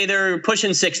I'd say they're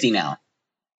pushing 60 now.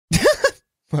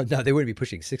 Well, no, they wouldn't be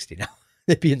pushing 60 now.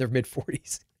 They'd be in their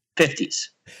mid-40s. 50s.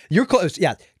 You're close.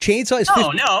 Yeah. Chainsaw is 50.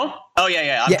 Oh, no. Oh,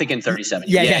 yeah. I'm thinking 37.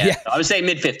 Yeah. I would say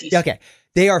mid-50s. Okay.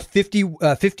 They are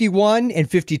 51 and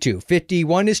 52.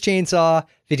 51 is Chainsaw.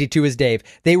 52 is Dave.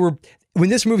 They were, when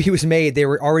this movie was made, they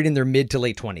were already in their mid to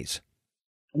late 20s.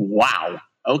 Wow.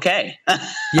 Okay.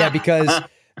 Yeah, because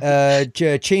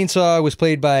Chainsaw was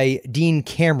played by Dean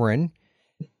Cameron,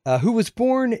 who was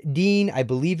born Dean, I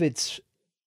believe it's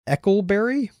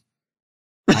Eckleberry.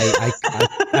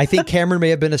 I think Cameron may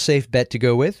have been a safe bet to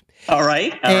go with. All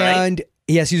right.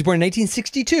 Yes, he was born in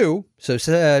 1962. So,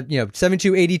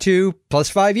 72, 82 plus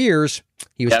 5 years.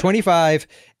 He was 25.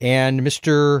 And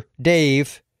Mr.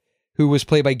 Dave, who was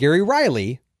played by Gary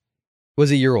Riley,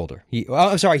 was a year older.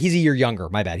 I'm sorry, he's a year younger.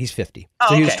 My bad. He's 50.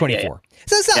 So he was 24. Yeah.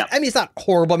 So it's not, I mean, it's not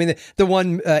horrible. I mean, the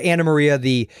one, Anna Maria,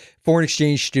 the foreign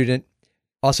exchange student,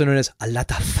 also known as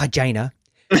Alata Vagina.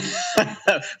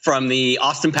 From the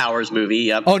Austin Powers movie.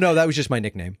 Yep. Oh, no, that was just my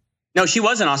nickname. No, she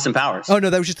was in Austin Powers. Oh, no,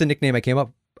 that was just the nickname I came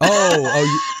up.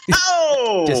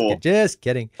 Oh. Just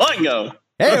kidding. Bingo.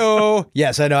 Hey-oh.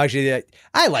 Yes, I know. Actually,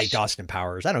 I liked Austin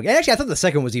Powers. Actually, I thought the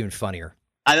second was even funnier.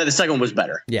 I thought the second one was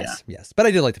better. Yes. But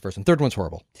I did like the first one. Third one's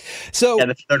horrible. So yeah,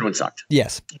 the third one sucked.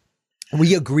 Yes.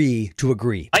 We agree to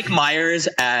agree. Mike Myers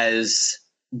as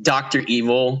Dr.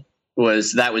 Evil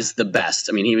was the best.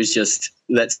 I mean, he was just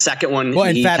that second one. Well,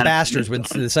 and Fat Bastards when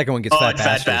the second one gets Fat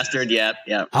Bastard. Fat Bastard, yeah.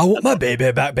 I want my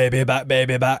baby back, baby back,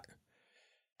 baby back.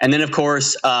 And then, of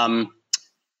course,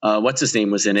 what's his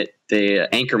name was in it? The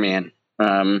Anchorman.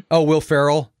 Will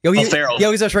Ferrell. Will Ferrell.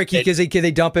 Yeah, that's right. Because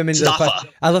they dump him into Staffa.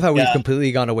 I love how we've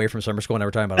completely gone away from summer school and now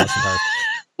we're talking about Austin Powers.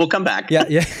 We'll come back.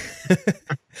 Yeah.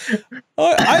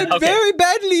 I'm very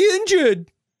badly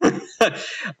injured.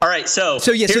 All right. So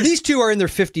these two are in their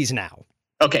 50s now.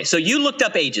 Okay. So you looked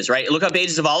up ages, right? Look up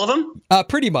ages of all of them?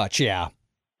 Pretty much, yeah.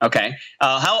 Okay.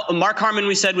 How Mark Harmon,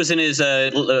 we said, was in his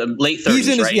late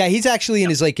 30s, right? Yeah, he's actually in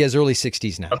his early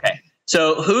 60s now. Okay.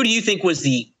 So who do you think was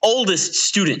the oldest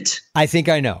student? I think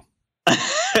I know.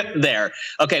 There.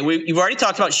 Okay. You've already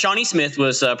talked about Shawnee Smith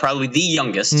was probably the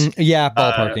youngest.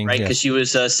 Ballparking. Right? Because she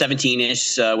was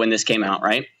 17-ish when this came out,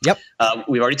 right? Yep.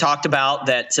 We've already talked about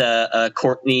that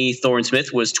Courtney Thorne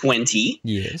Smith was 20.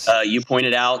 Yes. You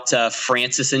pointed out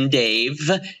Francis and Dave,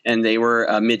 and they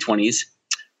were mid-20s.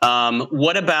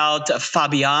 What about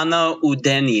Fabiana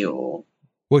Udenio?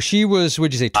 Well, she was,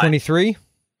 what'd you say, 23?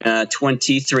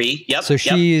 23. Yep. So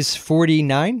she's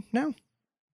 49 now?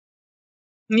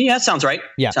 Yeah, sounds right.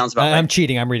 Yeah. Sounds about right. I'm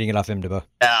cheating. I'm reading it off IMDb.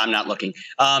 I'm not looking.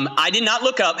 I did not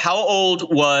look up how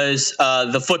old was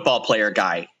the football player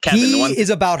guy, Kevin. He is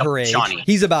about her age. Johnny.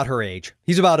 He's about her age.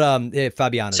 He's about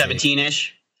Fabiana's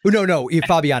 17-ish? No,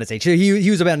 Fabiana's age. He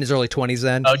was about in his early 20s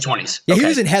then. Oh, 20s. Yeah, okay. He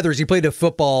was in Heathers. He played a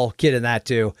football kid in that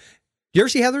too. You ever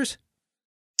see Heathers?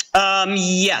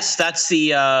 Yes, that's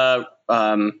the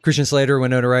Christian Slater,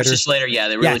 Winona Ryder. Christian Slater, yeah.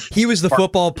 They really he was the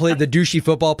the douchey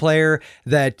football player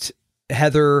that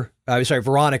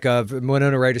Veronica,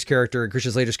 Winona Ryder's character and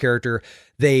Christian Slater's character,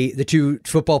 the two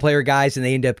football player guys, and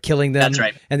they end up killing them. That's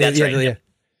right. And That's right.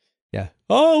 Yeah.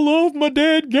 I love my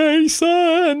dead gay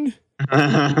son.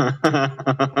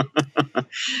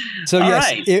 So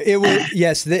it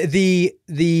was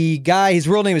the guy, his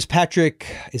real name is Patrick,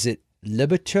 is it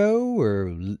Liberto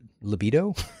or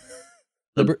Libido?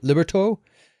 Liberto?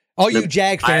 All you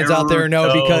Jag fans out there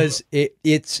know because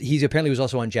he apparently was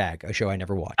also on Jag, a show I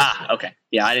never watched. Okay.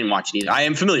 Yeah, I didn't watch it either. I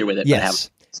am familiar with it.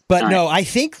 Yes. But no, I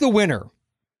think the winner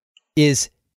is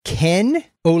Ken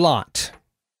Olant.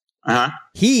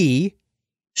 He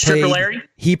Stripper Larry?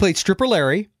 He played Stripper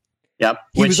Larry. Yep.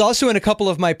 He was also in a couple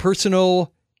of my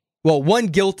personal, one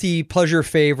guilty pleasure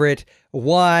favorite,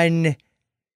 one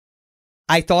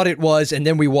I thought it was, and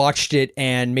then we watched it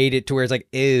and made it to where it's like,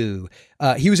 ew.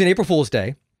 He was in April Fool's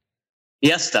Day.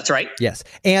 Yes, that's right. Yes.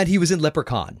 And he was in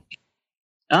Leprechaun.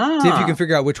 See if you can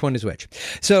figure out which one is which.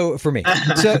 So for me.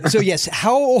 So yes,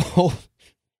 how old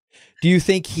do you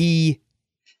think he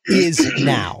is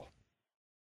now?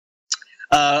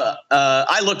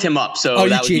 I looked him up. So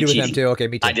you cheated with him too. Okay,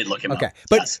 me too. I did look him up. Okay.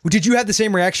 But did you have the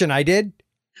same reaction I did?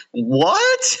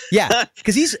 What? Yeah,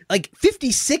 because he's like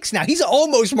 56 now. He's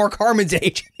almost Mark Harmon's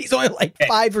age. He's only like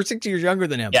 5 or 6 years younger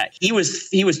than him. Yeah, he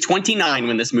was 29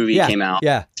 when this movie came out.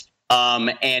 Yeah.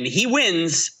 And he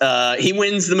wins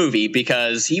the movie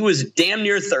because he was damn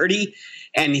near 30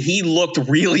 and he looked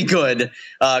really good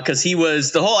because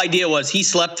the whole idea was he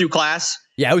slept through class.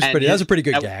 Yeah, that was a pretty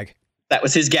good gag. That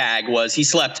was his gag, was he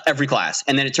slept every class.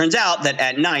 And then it turns out that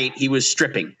at night he was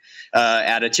stripping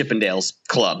at a Chippendales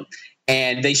club.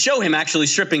 And they show him actually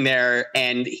stripping there,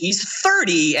 and he's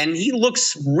 30, and he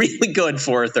looks really good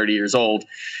for 30 years old.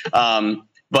 I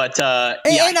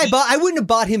wouldn't have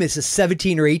bought him as a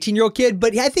 17 or 18-year-old kid,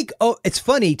 but I think, it's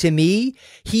funny to me,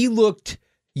 he looked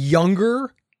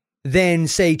younger than,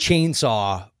 say,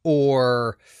 Chainsaw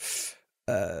or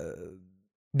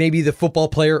maybe the football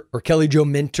player or Kelly Jo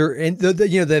Minter, and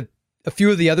a few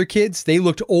of the other kids. They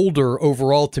looked older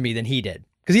overall to me than he did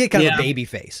because he had kind of a baby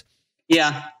face.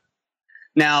 Yeah.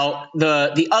 Now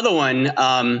the other one,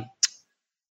 I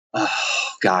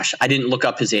didn't look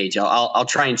up his age. I'll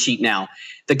try and cheat now.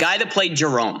 The guy that played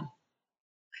Jerome.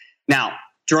 Now,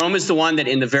 Jerome is the one that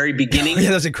in the very beginning.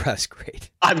 Yeah, that's great.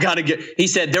 He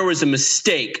said there was a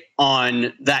mistake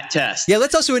on that test. Yeah,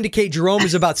 let's also indicate Jerome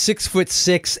is about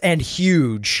 6'6" and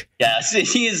huge. Yes,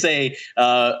 he is a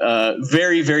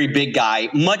very, very big guy,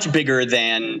 much bigger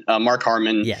than Mark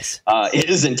Harmon. Yes,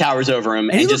 is and towers over him.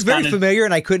 And he looks very familiar,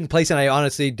 and I couldn't place it. I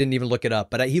honestly didn't even look it up,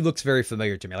 but he looks very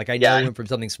familiar to me. Like I know him from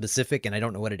something specific, and I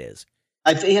don't know what it is.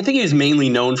 I think he was mainly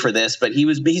known for this, but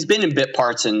he's been in bit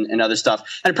parts and other stuff.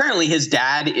 And apparently his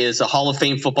dad is a Hall of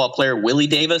Fame football player, Willie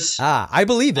Davis. I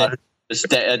believe it.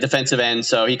 Defensive end,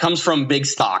 so he comes from big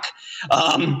stock.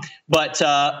 I know where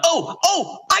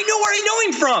I know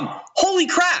him from. Holy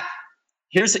crap!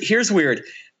 Here's weird.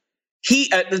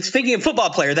 He speaking of football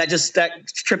player, that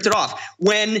tripped it off.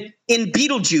 When in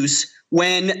Beetlejuice,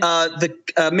 when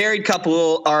the married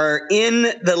couple are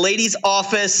in the lady's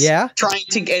office trying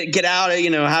to get out of,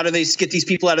 how do they get these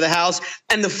people out of the house?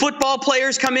 And the football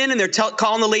players come in and they're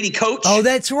calling the lady coach. Oh,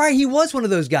 that's right. He was one of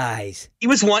those guys. He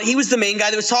was the main guy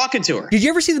that was talking to her. Did you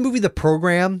ever see the movie The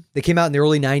Program that came out in the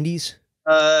early 90s?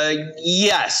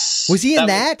 Yes. Was he in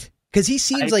that? Because he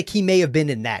seems like he may have been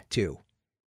in that too.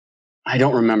 I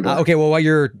don't remember. Okay, well, while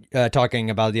you're talking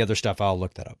about the other stuff, I'll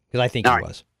look that up because I think he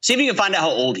was. See if you can find out how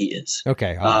old he is.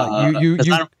 Okay,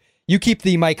 you keep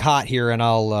the mic hot here, and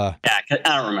I'll. Yeah,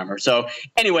 I don't remember. So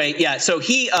anyway, so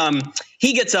he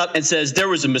gets up and says there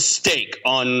was a mistake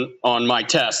on my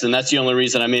test, and that's the only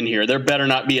reason I'm in here. There better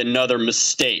not be another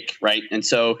mistake, right? And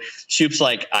so Shoop's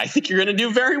like, I think you're going to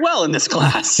do very well in this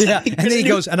class. Yeah, and then he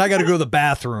goes, and I got to go to the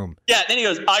bathroom. Yeah, then he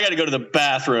goes, I got to go to the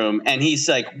bathroom, and he's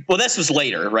like, well, this was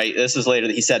later, right? This is later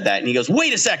that he said that, and he goes,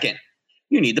 wait a second,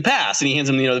 you need the pass, and he hands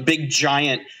him, the big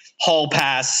giant hall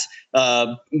pass.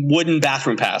 Wooden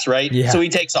bathroom pass, right? Yeah. So he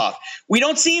takes off. We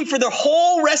don't see him for the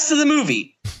whole rest of the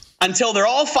movie until they're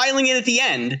all filing in at the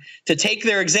end to take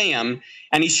their exam.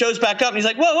 And he shows back up and he's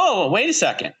like, whoa, wait a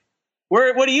second.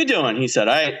 What are you doing? He said,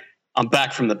 I'm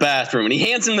back from the bathroom. And he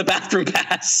hands him the bathroom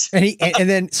pass. And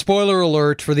then, spoiler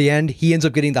alert for the end, he ends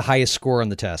up getting the highest score on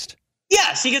the test.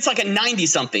 Yes, he gets like a 90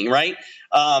 something, right?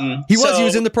 He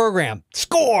was in the program.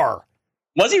 Score.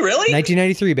 Was he really?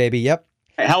 1993, baby. Yep.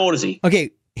 How old is he?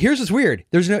 Okay. Here's what's weird.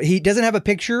 He doesn't have a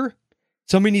picture.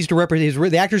 Somebody needs to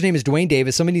represent. The actor's name is Dwayne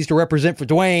Davis. Somebody needs to represent for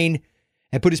Dwayne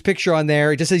and put his picture on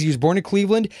there. It just says he was born in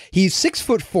Cleveland. He's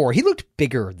 6'4". He looked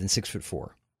bigger than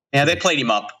 6'4". Yeah, they played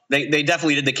him up. They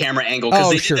definitely did the camera angle.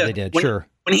 Oh, sure, they did. When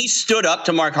he stood up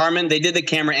to Mark Harmon, they did the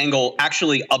camera angle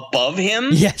actually above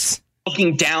him. Yes.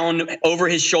 Looking down over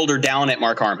his shoulder down at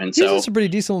Mark Harmon. He was in some pretty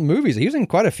decent movies. He was in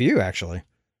quite a few, actually.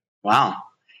 Wow.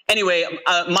 Anyway,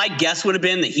 my guess would have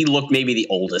been that he looked maybe the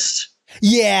oldest.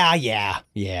 Yeah,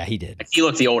 he did. Like he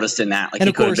looked the oldest in that. Like and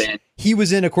he of course, could have been. He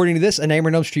was in, according to this, A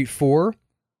Nightmare on Elm Street 4,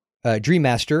 Dream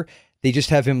Master. They just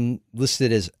have him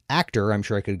listed as actor. I'm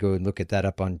sure I could go and look at that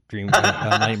up on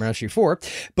Nightmare on Elm Street 4.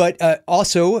 But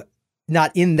also,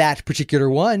 not in that particular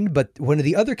one, but one of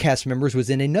the other cast members was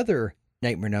in another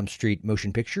Nightmare on Elm Street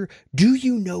motion picture. Do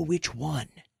you know which one?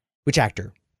 Which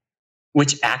actor?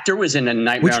 Which actor was in A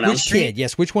Nightmare on Elm Street? Which kid?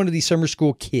 Yes, which one of these summer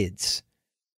school kids?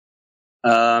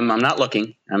 I'm not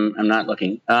looking. I'm not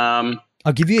looking.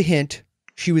 I'll give you a hint.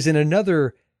 She was in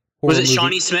another horror Was it movie.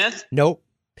 Shawnee Smith? Nope.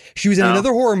 She was in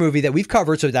another horror movie that we've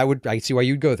covered, so I see why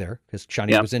you'd go there, because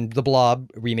Shawnee was in The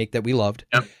Blob remake that we loved.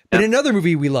 But in another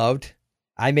movie we loved,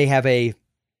 I may have a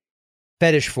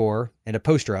fetish for and a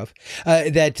poster of,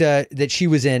 that she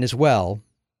was in as well.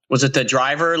 Was it the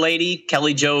driver lady,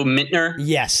 Kelly Jo Mintner?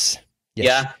 Yes.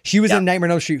 Yeah. She was in Nightmare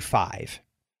on Elm Street 5.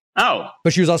 Oh.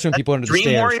 But she was also in People Under the Stairs.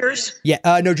 Dream Warriors?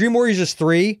 Yeah. No, Dream Warriors is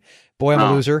 3. Boy, I'm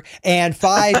a loser. And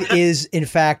 5 is, in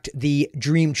fact, the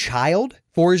Dream Child.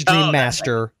 4 is Dream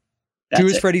Master. 2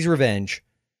 is Freddy's Revenge.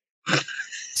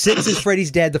 6 is Freddy's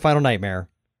Dead, The Final Nightmare.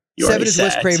 7 is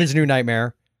Wes Craven's New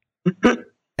Nightmare.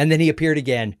 And then he appeared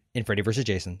again in Freddy vs.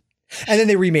 Jason. And then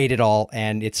they remade it all,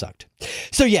 and it sucked.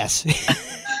 So, yes.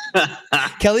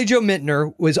 Kelly Jo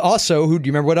Mintner was also, do you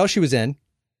remember what else she was in?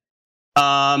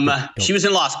 She was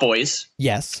in Lost Boys.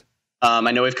 Yes.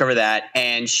 I know we've covered that.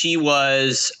 And she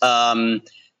was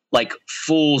like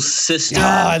Fool's sister.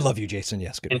 I love you, Jason.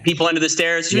 Yes. Good. And People Under the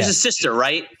Stairs. She was a sister,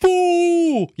 right?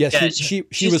 Fool. Yes. Yeah,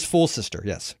 she was Fool's sister.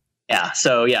 Yes. Yeah.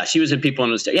 So yeah, she was in People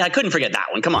Under the Stairs. Yeah, I couldn't forget that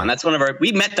one. Come on. That's one of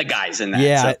we met the guys in that.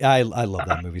 Yeah. So. I love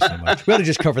that movie so much. We ought to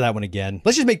just cover that one again.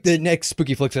 Let's just make the next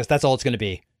Spooky Flix Fest. That's all it's going to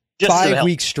be. Just 5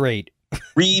 weeks straight.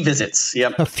 Revisits.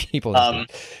 Yep. People.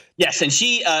 Yes, and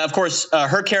she, of course,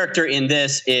 her character in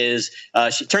this is,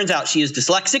 she turns out she is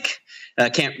dyslexic,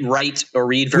 can't write or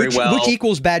read very well. Which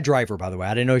equals bad driver, by the way.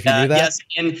 I didn't know if you knew that. Yes,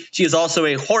 and she is also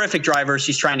a horrific driver.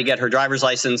 She's trying to get her driver's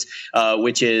license,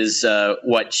 which is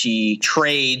what she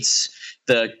trades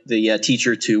the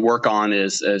teacher to work on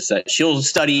is that she'll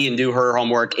study and do her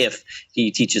homework if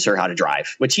he teaches her how to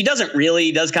drive, which he doesn't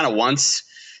really, does kind of once,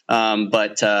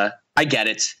 but I get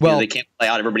it. Well, they can't play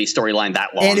out everybody's storyline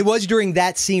that long. And it was during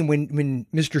that scene when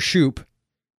Mr. Shoop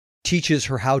teaches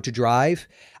her how to drive,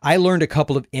 I learned a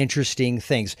couple of interesting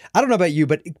things. I don't know about you,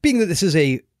 but being that this is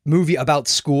a movie about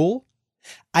school,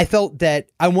 I felt that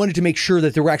I wanted to make sure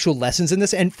that there were actual lessons in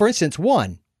this. And for instance,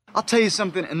 one. I'll tell you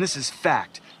something, and this is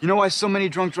fact. You know why so many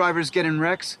drunk drivers get in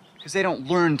wrecks? Because they don't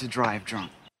learn to drive drunk.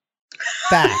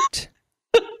 Fact.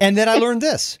 And then I learned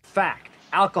this. Fact.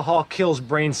 Alcohol kills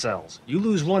brain cells. You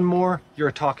lose one more, you're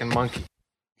a talking monkey.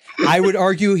 I would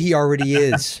argue he already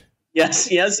is. Yes,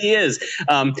 he is.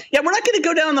 We're not going to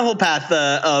go down the whole path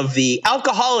of the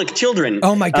alcoholic children.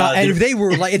 Oh my God. And if they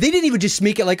were like, they didn't even just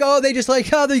make it like, oh, they just like,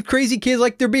 oh, the crazy kids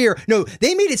like their beer. No,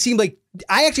 they made it seem like,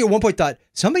 I actually at one point thought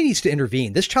somebody needs to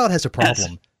intervene. This child has a problem.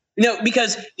 Yes. No,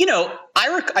 because,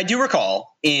 I do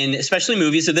recall in especially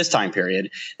movies of this time period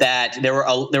that there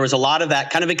was a lot of that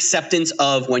kind of acceptance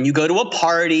of when you go to a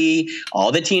party,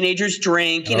 all the teenagers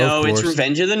drink, it's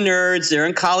Revenge of the Nerds. They're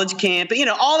in college camp,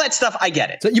 all that stuff. I get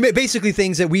it. So you make basically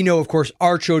things that we know, of course,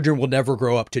 our children will never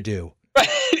grow up to do.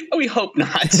 We hope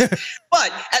not.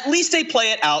 But at least they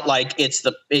play it out like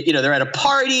they're at a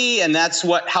party, and that's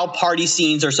how party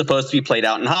scenes are supposed to be played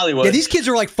out in Hollywood. Yeah, these kids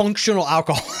are like functional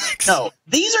alcoholics. No,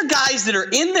 these are guys that are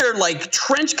in their like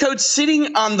trench coats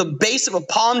sitting on the base of a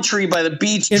palm tree by the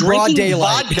beach, in drinking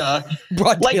broad vodka.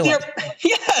 Broad like daylight.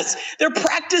 they're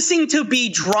practicing to be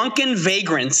drunken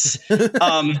vagrants.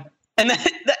 And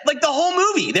that like the whole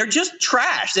movie, they're just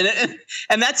trashed.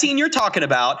 And that scene you're talking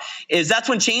about that's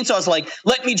when Chainsaw's like,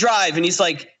 let me drive. And he's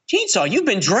like, Chainsaw, you've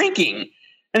been drinking.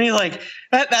 And he's like,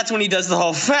 that's when he does the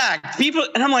whole fact.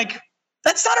 And I'm like,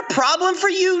 that's not a problem for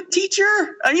you,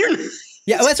 teacher.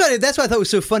 Yeah, that's what I thought was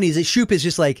so funny is that Shoop is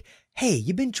just like, hey,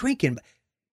 you've been drinking.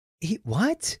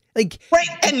 What? Like, right.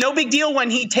 And no big deal when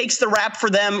he takes the rap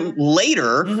for them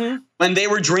later when they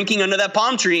were drinking under that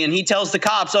palm tree and he tells the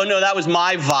cops, oh, no, that was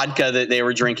my vodka that they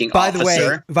were drinking. By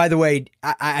the way,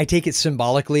 I take it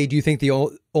symbolically. Do you think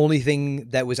the only thing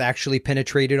that was actually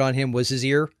penetrated on him was his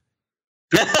ear?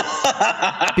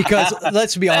 Because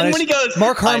let's be honest, when he goes,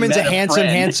 Mark Harmon's a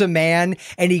handsome man,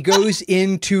 and he goes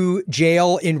into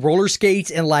jail in roller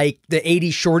skates and like the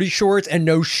 80s shorty shorts and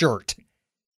no shirt.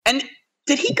 And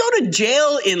did he go to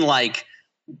jail in like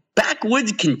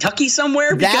backwoods Kentucky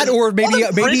somewhere? That or maybe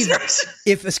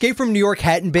if Escape from New York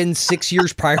hadn't been 6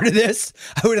 years prior to this,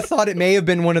 I would have thought it may have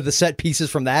been one of the set pieces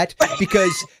from that,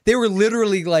 because they were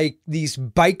literally like these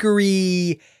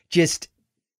bikery, just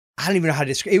I don't even know how to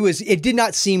describe it. It did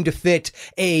not seem to fit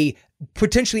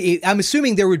I'm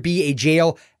assuming there would be a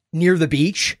jail near the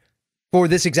beach for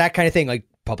this exact kind of thing, like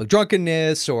public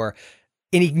drunkenness or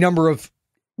any number of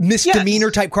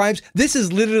misdemeanor type crimes. This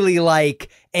is literally like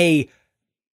a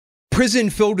prison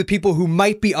filled with people who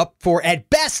might be up for, at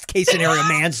best case scenario,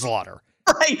 manslaughter.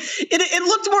 Right. It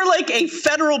looked more like a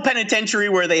federal penitentiary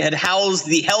where they had housed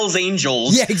the Hells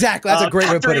Angels. Yeah, exactly. That's a great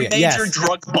way of putting it. After a major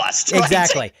drug bust. Right?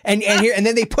 Exactly. And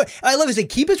then they I love is they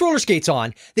keep his roller skates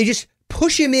on. They just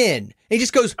push him in. And he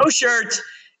just goes, no shirt,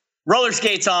 roller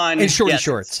skates on. And shorty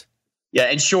shorts. Yeah,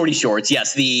 and shorty shorts.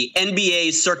 Yes, the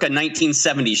NBA circa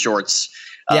 1970 shorts.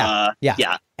 Yeah.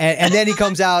 And then he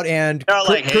comes out and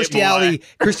like,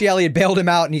 Kirstie Alley had bailed him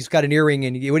out, and he's got an earring.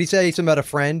 And what did he say? Something about a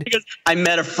friend? Because I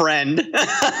met a friend. And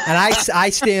I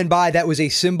stand by. That was a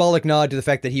symbolic nod to the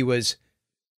fact that he was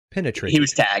penetrated. He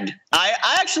was tagged. I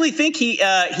actually think he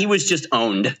was just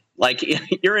owned. Like,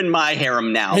 you're in my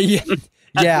harem now.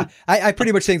 Yeah. I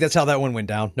pretty much think that's how that one went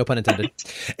down. No pun intended.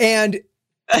 And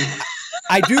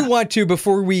I do want to,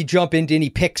 before we jump into any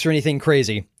picks or anything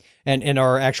crazy and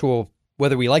our actual,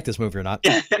 whether we like this movie or not.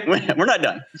 We're not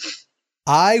done.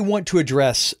 I want to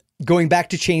address, going back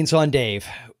to Chainsaw and Dave,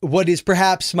 what is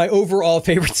perhaps my overall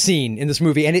favorite scene in this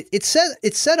movie. And it's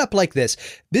set up like this.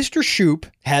 Mr. Shoop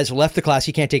has left the class.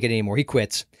 He can't take it anymore. He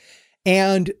quits.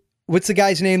 And what's the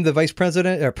guy's name? The vice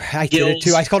president? Or I did it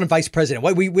too. I called him vice president.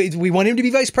 What, we want him to be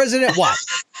vice president? What?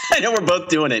 I know we're both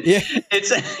doing it. Yeah.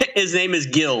 His name is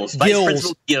Gills. Vice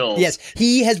Principal Gills. Yes.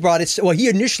 He has brought it. Well, he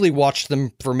initially watched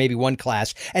them for maybe one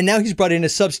class, and now he's brought in a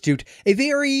substitute, a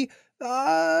very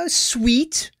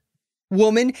sweet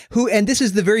woman who, and this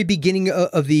is the very beginning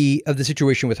of the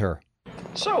situation with her.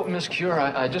 So, Miss Cure,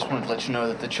 I just wanted to let you know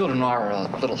that the children are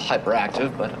a little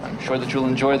hyperactive, but I'm sure that you'll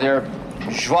enjoy their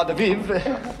joie de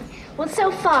vivre. Well,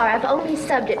 so far, I've only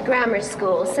subbed at grammar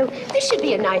school, so this should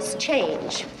be a nice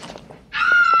change.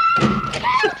 Denise,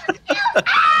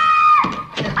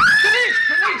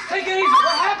 take it easy.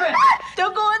 What happened?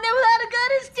 Don't go in there without a gun.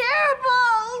 It's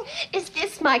terrible. Is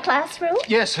this my classroom?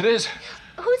 Yes, it is.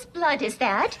 Whose blood is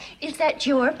that? Is that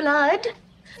your blood?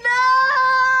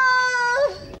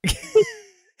 No!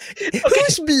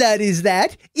 Whose blood is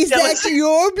that? Is that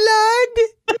your blood?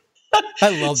 I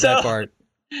love that part.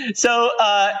 So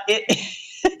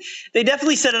they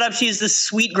definitely set it up. She's this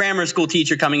sweet grammar school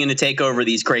teacher coming in to take over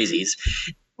these crazies.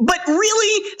 But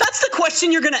really, that's the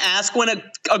question you're going to ask when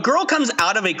a girl comes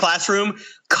out of a classroom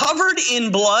covered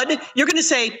in blood. You're going to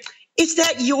say, is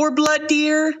that your blood,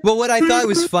 dear? Well, what I thought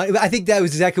was fun, I think that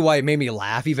was exactly why it made me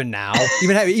laugh even now.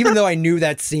 Even though I knew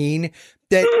that scene,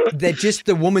 that just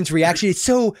the woman's reaction is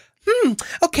so,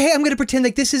 okay, I'm going to pretend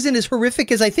like this isn't as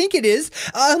horrific as I think it is.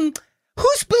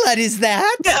 Whose blood is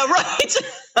that? Yeah, right.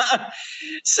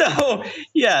 So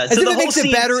As if it makes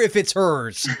it better if it's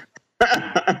hers.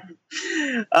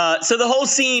 So the whole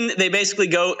scene, they basically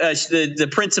go, the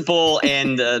principal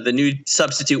and the new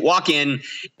substitute walk in,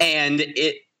 and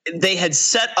they had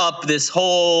set up this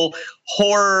whole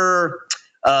horror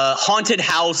haunted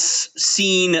house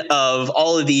scene of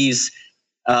all of these.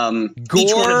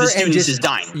 Each one of the students is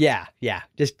dying. Yeah.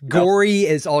 Just gory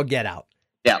as all get out.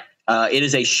 Yeah. It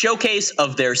is a showcase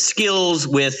of their skills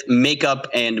with makeup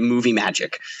and movie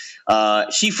magic.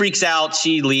 She freaks out.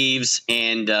 She leaves,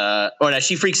 and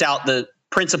she freaks out. The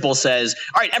principal says,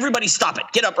 "All right, everybody, stop it!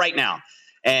 Get up right now!"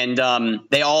 And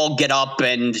they all get up,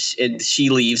 and she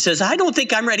leaves. Says, "I don't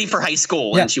think I'm ready for high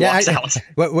school," and she walks out.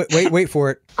 Wait for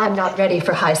it. I'm not ready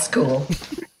for high school.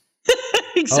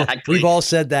 Exactly. We've all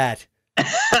said that.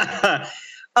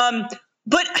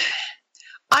 But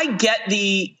I get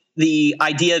the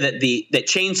idea that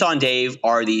Chainsaw and Dave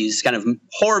are these kind of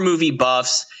horror movie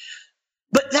buffs.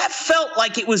 But that felt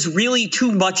like it was really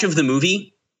too much of the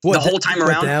movie the whole time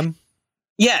around. Them?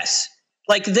 Yes.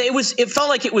 Like it felt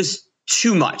like it was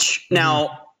too much. Mm-hmm.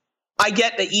 Now, I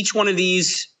get that each one of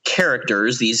these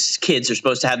characters, these kids, are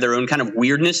supposed to have their own kind of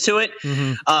weirdness to it.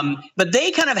 Mm-hmm. But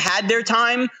they kind of had their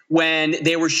time when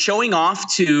they were showing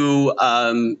off to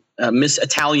Miss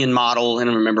Italian model. I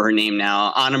don't remember her name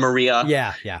now. Anna Maria.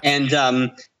 Yeah.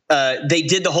 And they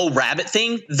did the whole rabbit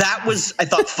thing. That was, I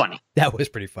thought, funny. That was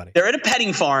pretty funny. They're at a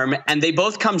petting farm, and they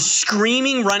both come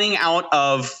screaming, running out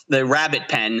of the rabbit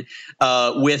pen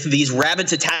with these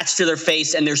rabbits attached to their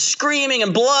face, and they're screaming,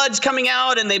 and blood's coming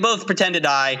out, and they both pretend to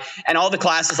die. And all the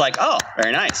class is like, "Oh,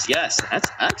 very nice. Yes,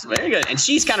 that's very good." And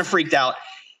she's kind of freaked out.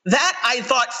 That I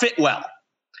thought fit well,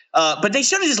 but they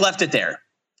should have just left it there,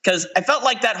 because I felt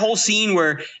like that whole scene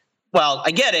where, well,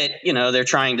 I get it. You know, they're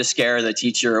trying to scare the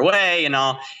teacher away and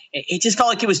all. It just felt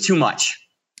like it was too much.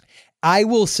 I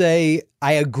will say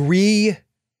I agree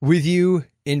with you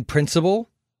in principle,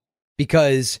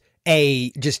 because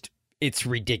it's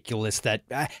ridiculous that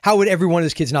how would every one of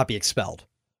those kids not be expelled?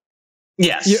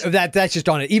 Yes. That's just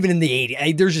on it. Even in the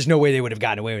 80s, there's just no way they would have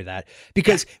gotten away with that,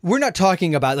 because we're not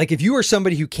talking about, like, if you are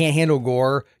somebody who can't handle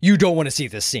gore, you don't want to see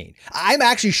this scene. I'm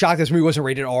actually shocked this movie wasn't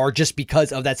rated R just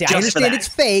because of that scene. I understand it's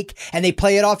fake and they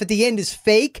play it off at the end as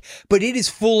fake, but it is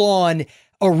full on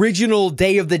original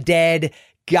Day of the Dead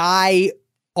guy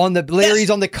on the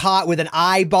Larry's on the cot with an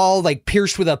eyeball like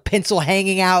pierced with a pencil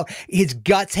hanging out, his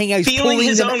guts hanging out. He's feeling pulling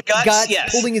his own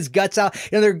guts, pulling his guts out.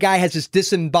 Another guy has this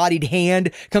disembodied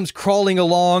hand, comes crawling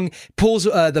along, pulls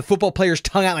the football player's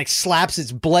tongue out, like slaps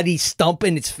its bloody stump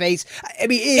in its face. I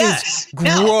mean, it is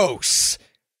gross.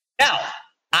 Now,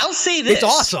 I'll say this: it's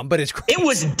awesome, but it's gross. It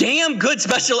was damn good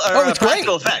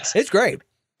practical effects. It's great.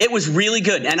 It was really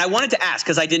good, and I wanted to ask,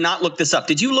 because I did not look this up.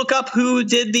 Did you look up who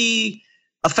did the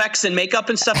effects and makeup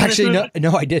and stuff? Actually,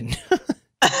 no, I didn't.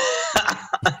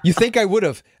 You think I would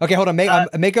have? Okay, hold on.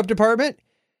 Makeup department.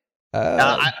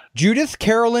 Judith,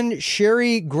 Carolyn,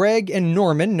 Sherry, Greg, and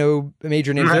Norman. No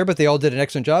major names there, but they all did an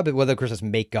excellent job. Well, of course, that's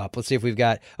makeup. Let's see if we've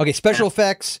got special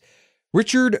effects.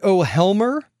 Richard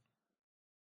O'Helmer,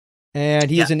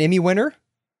 and he is an Emmy winner.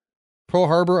 Pearl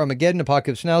Harbor, Armageddon,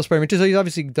 Apocalypse Now, Spider-Man 2. So he's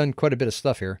obviously done quite a bit of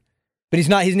stuff here. But he's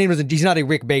not. He's not a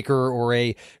Rick Baker or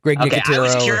a Greg Nicotero.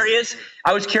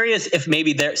 I was curious if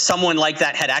maybe someone like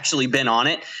that had actually been on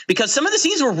it, because some of the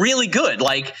scenes were really good.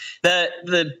 Like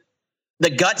the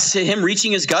guts, him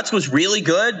reaching his guts was really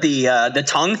good. The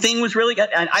tongue thing was really good,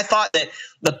 and I thought that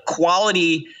the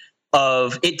quality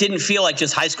of it didn't feel like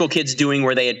just high school kids doing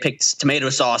where they had picked tomato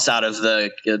sauce out of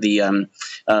the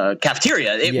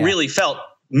cafeteria. It really felt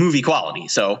movie quality.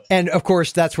 And of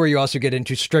course, that's where you also get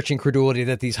into stretching credulity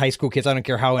that these high school kids, I don't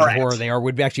care how in horror they are,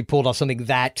 would actually pulled off something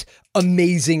that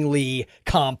amazingly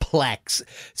complex.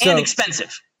 And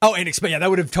expensive. Oh, and yeah, that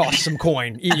would have tossed some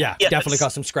coin. Yeah, yes. Definitely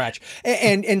cost some scratch.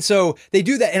 And so they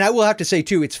do that. And I will have to say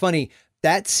too, it's funny,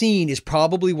 that scene is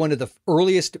probably one of the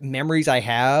earliest memories I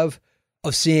have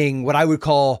of seeing what I would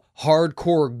call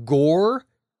hardcore gore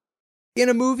in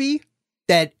a movie.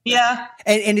 And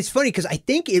it's funny because I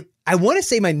think I want to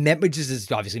say my memory, this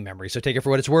is obviously memory, so take it for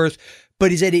what it's worth,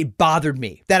 but is that it bothered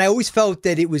me that I always felt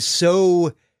that it was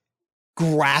so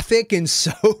graphic and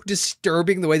so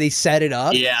disturbing the way they set it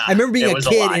up. Yeah, I remember being a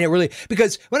kid and it really,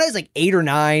 because when I was like 8 or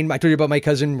 9, I told you about my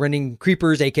cousin renting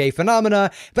Creepers, aka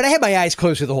Phenomena, but I had my eyes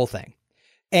closed to the whole thing.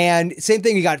 And same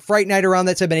thing, we got Fright Night around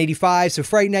that time in 85. So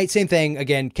Fright Night, same thing.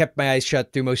 Again, kept my eyes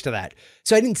shut through most of that.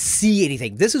 So I didn't see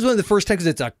anything. This is one of the first times, because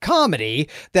it's a comedy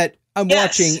that I'm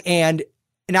watching. And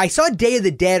I saw Day of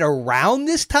the Dead around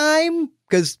this time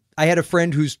because I had a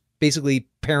friend whose basically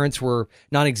parents were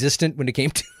non-existent when it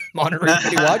came to monitor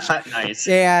everybody watched. Nice.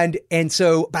 And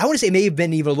so, but I want to say it may have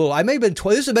been even a little, I may have been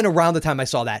 12. This has been around the time I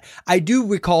saw that. I do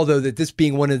recall though that this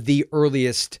being one of the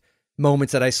earliest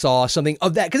moments that I saw something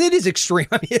of that, because it is extreme.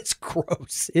 I mean, it's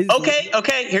gross.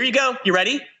 Okay. Here you go. You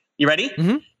ready?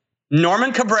 Mm-hmm.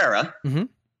 Norman Cabrera Mm-hmm.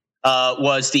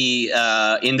 Was the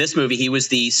in this movie. He was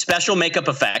the special makeup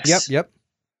effects. Yep.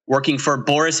 Working for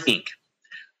Boris Inc.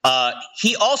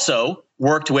 He also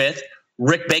worked with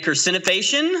Rick Baker's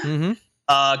Cinephation, Mm-hmm.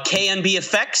 KNB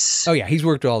Effects. Oh yeah, he's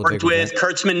worked all the worked with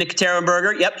Kurtzman,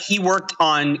 Nicotero-Berger. Yep, he worked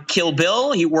on Kill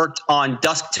Bill. He worked on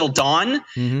Dusk Till Dawn,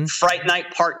 Mm-hmm. Fright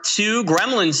Night Part 2,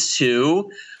 Gremlins 2,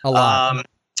 a lot.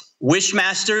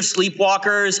 Wishmaster,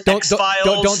 Sleepwalkers,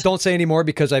 X-Files. Don't say any more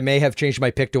because I may have changed my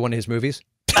pick to one of his movies.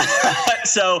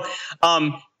 So,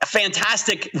 a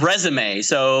fantastic resume.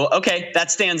 So, okay,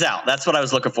 that stands out. That's what I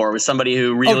was looking for, was somebody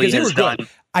who really has done. Good.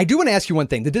 I do want to ask you one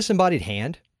thing. The disembodied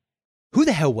hand, who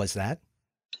the hell was that?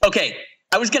 Okay,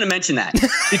 I was going to mention that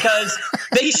because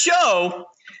they show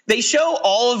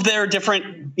all of their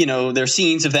different, their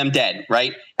scenes of them dead,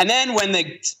 right? And then when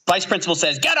the vice principal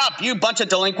says, "Get up, you bunch of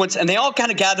delinquents," and they all kind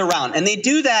of gather around, and they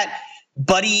do that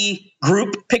buddy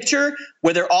group picture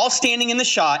where they're all standing in the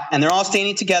shot and they're all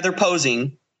standing together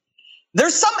posing.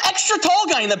 There's some extra tall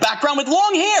guy in the background with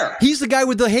long hair. He's the guy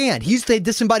with the hand. He's the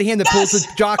disembodied hand that pulls the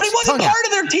jock's but he wasn't tongue part out.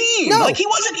 of their team. No. Like, he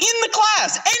wasn't in the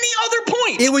class. Any other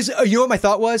point. It was, you know what my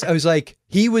thought was? I was like,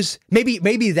 he was,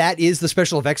 maybe that is the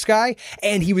special effects guy,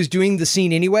 and he was doing the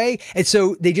scene anyway. And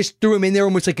so they just threw him in there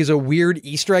almost like as a weird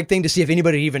Easter egg thing to see if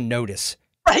anybody would even notice.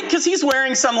 Right, because he's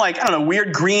wearing some,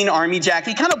 weird green army jacket.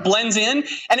 He kind of blends in,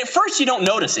 and at first you don't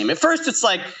notice him. At first it's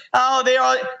like, oh, they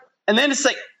are, and then it's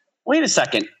like, wait a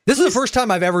second. This is the first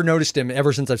time I've ever noticed him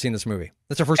ever since I've seen this movie.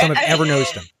 That's the first time I've ever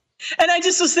noticed him. And I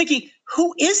just was thinking,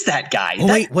 who is that guy? Oh,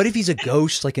 wait, what if he's a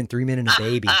ghost like in 3 Men and a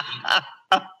Baby?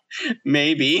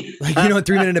 Maybe. Like, in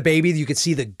 3 Men and a Baby, you could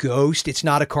see the ghost. It's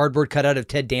not a cardboard cutout of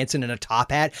Ted Danson in a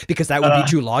top hat because that would be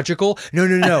too logical.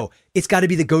 No. It's got to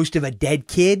be the ghost of a dead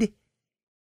kid.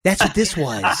 That's what this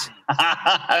was.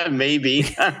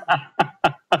 Maybe.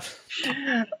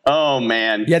 Oh,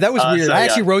 man. Yeah, that was weird. I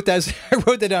actually wrote that. I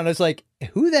wrote that down. I was like,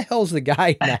 who the hell's the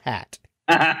guy in the hat?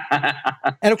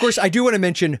 And of course, I do want to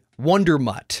mention Wonder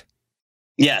Mutt.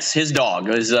 Yes, his dog.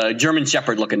 It was a German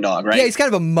Shepherd looking dog, right? Yeah, he's kind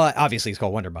of a mutt. Obviously, he's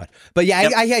called Wonder Mutt. But yeah,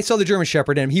 yep. I saw the German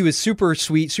Shepherd in him. He was super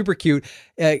sweet, super cute,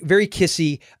 very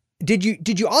kissy. Did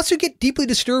you also get deeply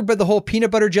disturbed by the whole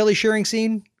peanut butter jelly sharing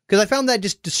scene? Because I found that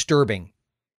just disturbing.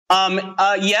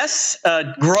 Yes,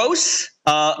 gross,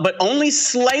 but only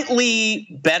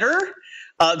slightly better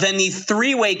than the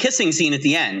three-way kissing scene at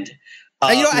the end.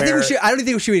 I don't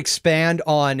think we should expand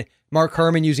on Mark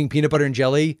Harmon using peanut butter and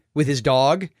jelly with his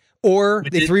dog, or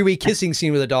the three-way kissing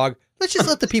scene with a dog. Let's just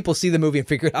let the people see the movie and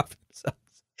figure it out for themselves.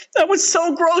 That was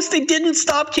so gross. They didn't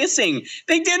stop kissing.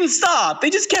 They didn't stop. They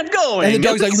just kept going. And the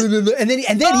dog's like, and then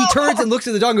he turns and looks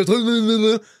at the dog and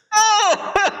goes,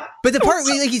 but the part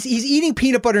where he's eating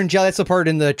peanut butter and jelly, that's the part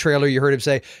in the trailer you heard him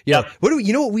say,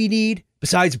 what we need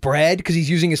besides bread? Because he's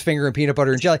using his finger in peanut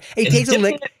butter and jelly. And he takes a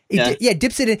lick.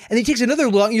 Dips it in, and he takes another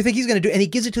look, and you think he's going to do it, and he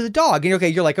gives it to the dog.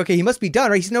 And you're like, okay, he must be done,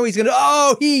 right? He's going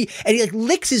to, and he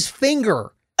licks his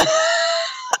finger.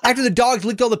 After the dog's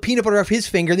licked all the peanut butter off his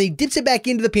finger, then he dips it back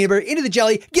into the peanut butter, into the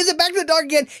jelly, gives it back to the dog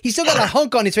again. He's still got a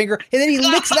hunk on his finger, and then he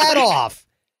licks that off.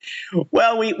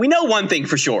 Well, we know one thing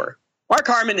for sure. Mark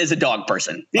Harmon is a dog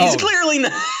person. He's clearly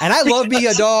not. And I love being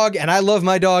a dog, and I love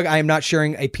my dog. I am not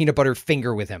sharing a peanut butter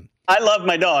finger with him. I love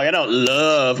my dog. I don't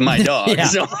love my dog.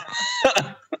 So.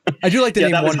 I do like the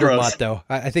name Wonder Mutt, though.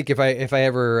 I think if I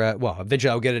ever,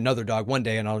 eventually I'll get another dog one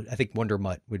day, and I think Wonder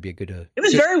Mutt would be a good. It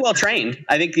was very well trained.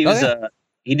 I think he was.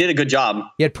 He did a good job.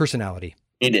 He had personality.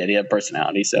 He did. He had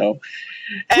personality. So,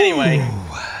 anyway,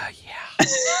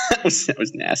 that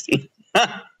was nasty.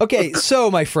 Okay, so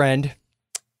my friend,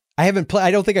 I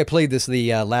don't think I played this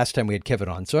the last time we had Kevin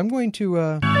on, so I'm going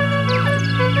to.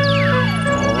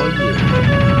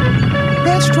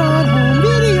 Restaurant home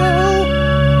video.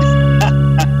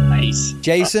 Nice,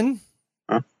 Jason.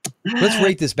 Let's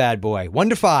rate this bad boy 1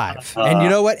 to 5. And you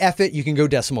know what? F it. You can go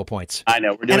decimal points. I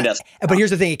know. We're doing decimal. But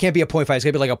here's the thing. It can't be a 0.5. It's going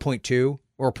to be like a 0.2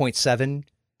 or a 0.7.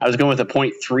 I was going with a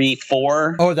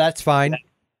 0.34. Oh, that's fine.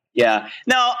 Yeah.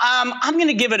 No, I'm going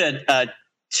to give it a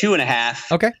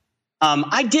 2.5. Okay.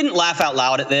 I didn't laugh out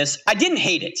loud at this. I didn't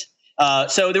hate it.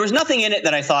 So there was nothing in it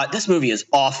that I thought, this movie is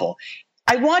awful.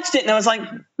 I watched it and I was like,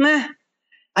 meh.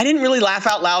 I didn't really laugh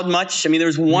out loud much. I mean, there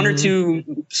was one or two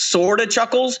sort of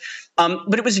chuckles,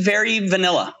 but it was very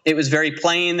vanilla. It was very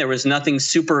plain. There was nothing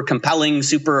super compelling,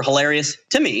 super hilarious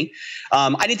to me.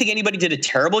 I didn't think anybody did a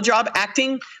terrible job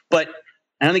acting, but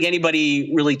I don't think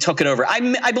anybody really took it over.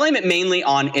 I blame it mainly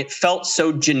on it felt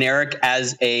so generic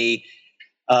as a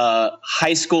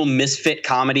high school misfit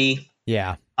comedy.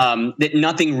 Yeah. That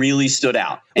nothing really stood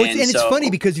out. Well, and it's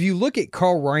funny because if you look at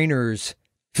Carl Reiner's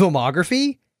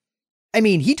filmography, I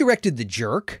mean, he directed The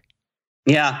Jerk.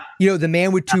 Yeah. The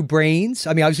Man with Two Brains.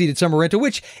 I mean, obviously he did Summer Rental,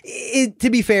 which, to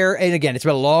be fair, and again, it's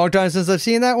been a long time since I've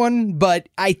seen that one, but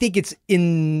I think it's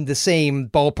in the same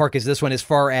ballpark as this one as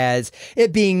far as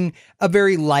it being a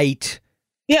very light,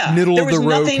 middle of the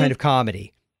road kind of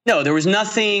comedy. No, there was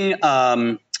nothing,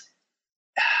 how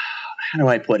do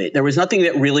I put it? There was nothing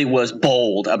that really was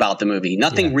bold about the movie.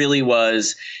 Nothing really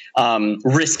was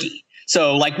risky.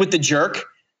 So like with The Jerk,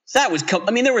 that was,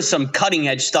 there was some cutting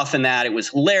edge stuff in that. It was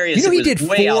hilarious. He did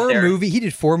 4 movies. He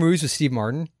did 4 movies with Steve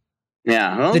Martin.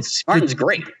 Yeah. Well, Martin's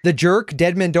great. The Jerk,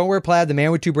 Dead Men Don't Wear Plaid, The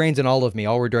Man with Two Brains, and All of Me.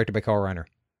 All were directed by Carl Reiner.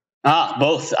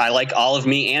 Both. I like All of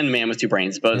Me and Man with Two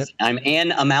Brains. Both. Yep. I'm Anne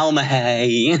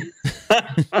Amalmahay.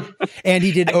 And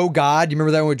he did Oh God. You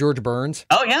remember that one with George Burns?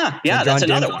 Oh yeah. Yeah. That's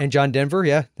another one. And John Denver.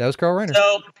 Yeah. That was Carl Reiner.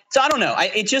 So I don't know.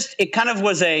 It kind of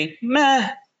was a meh.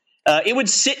 It would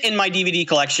sit in my DVD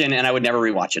collection and I would never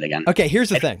rewatch it again. Okay. Here's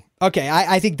the thing. Okay.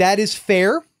 I think that is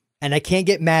fair and I can't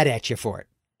get mad at you for it.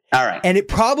 All right. And it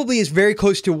probably is very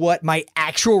close to what my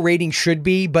actual rating should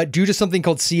be, but due to something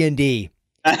called C&D,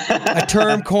 a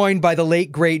term coined by the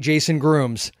late great Jason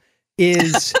Grooms,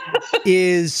 is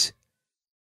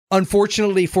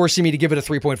unfortunately forcing me to give it a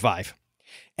 3.5.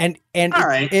 And all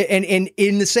right. And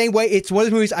in the same way, it's one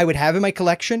of the movies I would have in my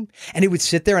collection, and it would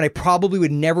sit there, and I probably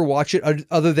would never watch it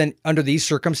other than under these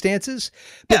circumstances.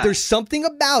 But there's something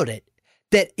about it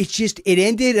that it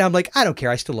ended, and I'm like, I don't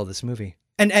care. I still love this movie.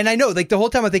 And I know, like the whole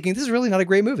time I'm thinking, this is really not a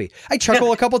great movie. I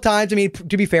chuckle a couple times. I mean,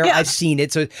 to be fair, I've seen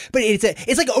it. So, but it's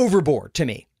like Overboard to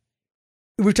me.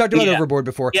 We've talked about Overboard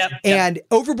before. And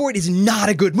Overboard is not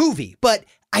a good movie, but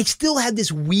I still have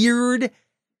this weird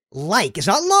it's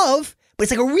not love, but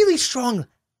it's like a really strong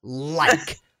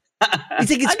like. It's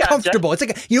like it's comfortable. It's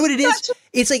like, you know what it is?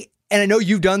 It's like, and I know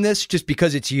you've done this just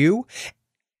because it's you.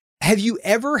 Have you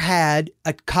ever had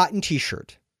a cotton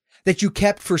t-shirt that you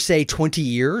kept for, say, 20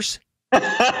 years?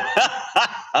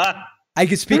 I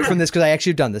could speak from this because I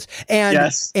actually have done this.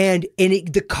 And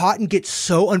the cotton gets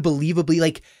so unbelievably,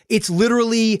 like, it's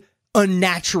literally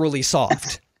unnaturally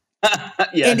soft.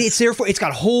 And it's therefore, it's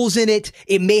got holes in it.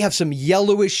 It may have some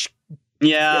yellowish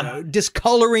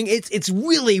discoloring. It's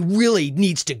really, really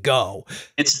needs to go.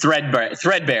 It's threadbare,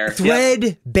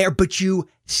 but you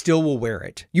still will wear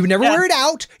it. You would never wear it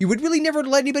out. You would really never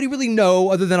let anybody really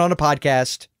know, other than on a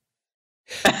podcast,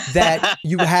 that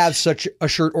you have such a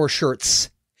shirt or shirts.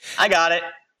 I got it.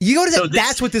 You go to that.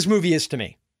 That's what this movie is to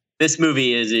me. This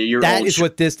movie is your That old is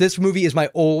what this movie is. My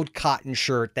old cotton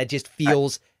shirt that just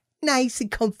feels nice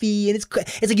and comfy, and it's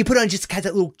like you put it on, just has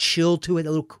that little chill to it, a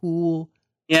little cool,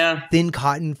 thin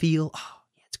cotton feel. Oh,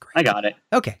 yeah, it's great. I got it.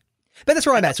 Okay, but that's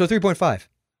where I'm at. So 3.5.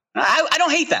 I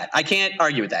don't hate that. I can't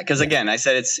argue with that because again, I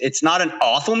said it's not an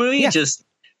awful movie, just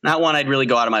not one I'd really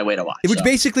go out of my way to watch. Which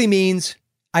basically means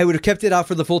I would have kept it out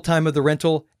for the full time of the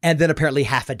rental, and then apparently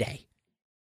half a day.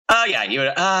 Oh yeah, you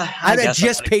would. I'd have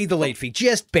just paid the late fee,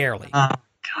 just barely. Oh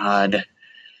God.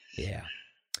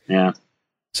 Yeah.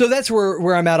 So that's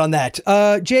where I'm at on that.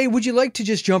 Jay, would you like to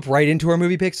just jump right into our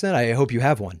movie picks then? I hope you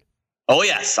have one. Oh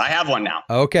yes, I have one now.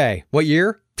 Okay, what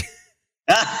year?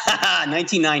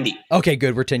 1990. Okay,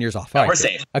 good. We're 10 years off. All right, we're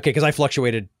safe. Okay, because I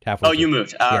fluctuated halfway. Oh, you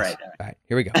moved. All right. All right.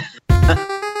 Here we go.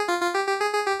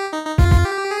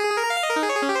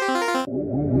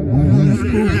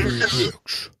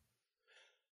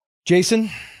 Jason,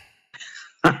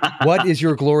 what is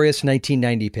your glorious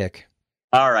 1990 pick?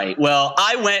 All right. Well,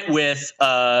 I went with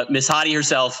Miss Hottie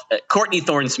herself, Courtney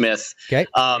Thorne-Smith. Okay.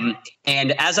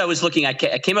 And as I was looking, I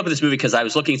came up with this movie because I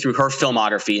was looking through her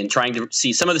filmography and trying to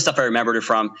see some of the stuff I remembered her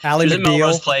from. Ally she was in McBeal.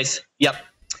 Melrose Place. Yep.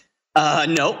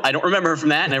 No, I don't remember her from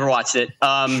that. Never watched it.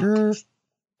 Sure.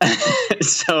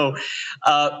 So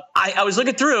I was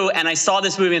looking through and I saw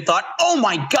this movie and thought, oh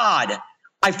my God,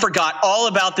 I forgot all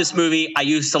about this movie. I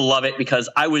used to love it because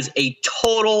I was a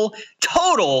total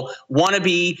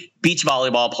wannabe beach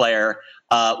volleyball player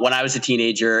when I was a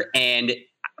teenager, and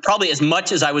probably as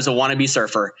much as I was a wannabe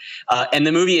surfer. And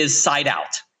the movie is Side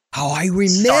Out. Oh, I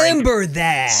remember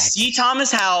that. C.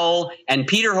 Thomas Howell and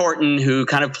Peter Horton, who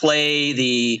kind of play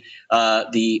the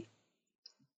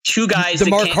two guys. The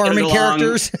Mark Harmon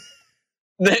characters.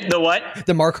 The what?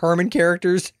 The Mark Harmon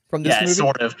characters. from this movie?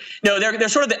 Sort of. No, they're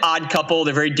sort of the odd couple.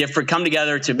 They're very different, come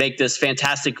together to make this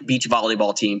fantastic beach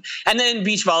volleyball team. And then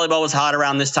beach volleyball was hot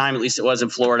around this time, at least it was in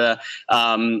Florida.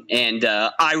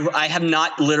 I have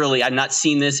not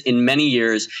seen this in many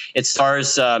years. It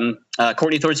stars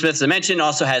Courtney Thorne-Smith, as I mentioned,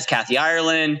 also has Kathy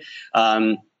Ireland.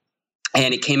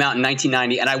 And it came out in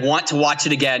 1990, and I want to watch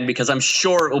it again because I'm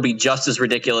sure it will be just as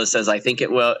ridiculous as I think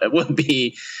it will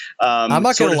be. I'm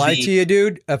not going to lie to you,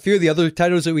 dude. A few of the other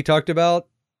titles that we talked about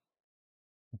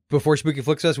before Spooky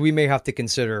Flix Fest, we may have to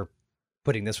consider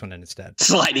putting this one in instead.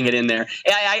 Sliding it in there.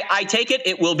 I take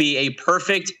it will be a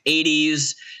perfect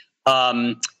 80s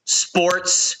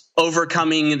sports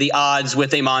overcoming the odds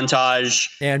with a montage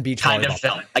and beach kind volleyball of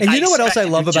film. And you know what else I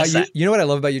love about you? You know what I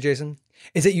love about you, Jason?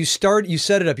 Is that you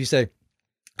set it up, you say,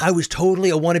 I was totally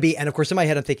a wannabe. And of course, in my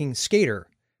head, I'm thinking skater,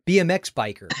 BMX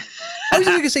biker. I was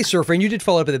going to say surfer, and you did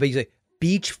follow up with it, but you say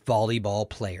beach volleyball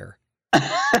player.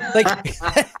 Like,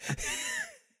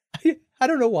 I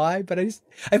don't know why, but I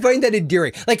find that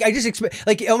endearing. Like, I just expect,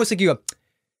 like, almost like you go,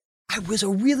 I was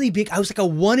like a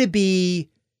wannabe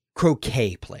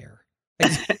croquet player.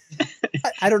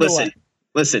 I don't know why.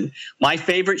 Listen, my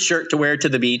favorite shirt to wear to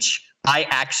the beach, I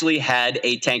actually had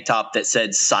a tank top that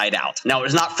said side out. Now, it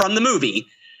was not from the movie,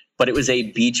 but it was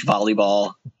a beach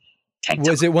volleyball tank top.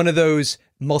 Was it one of those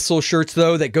muscle shirts,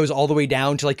 though, that goes all the way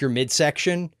down to like your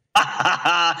midsection?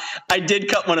 I did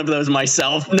cut one of those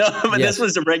myself. No, but This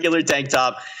was a regular tank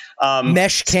top.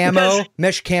 Mesh camo?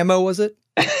 Mesh camo, was it?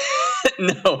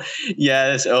 No.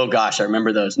 Yes. Oh, gosh. I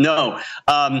remember those. No.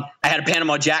 I had a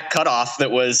Panama Jack cutoff that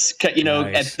was,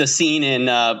 nice. At the scene in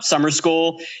summer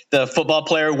school, the football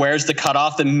player wears the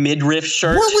cutoff, the midriff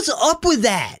shirt. What was up with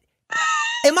that?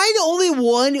 Am I the only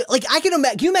one? Like,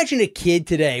 can you imagine a kid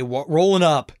today rolling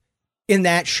up in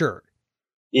that shirt?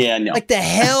 Yeah, no. Like the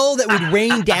hell that would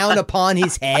rain down upon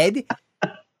his head?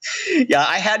 Yeah,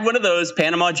 I had one of those,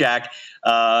 Panama Jack.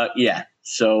 Yeah.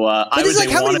 So but I was like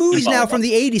how many movies now from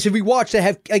the 80s have we watched that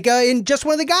have a guy in just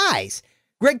one of the guys?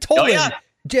 Greg Tolan,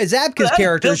 Zabka's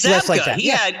character is dressed like that.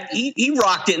 He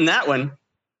rocked it in that one.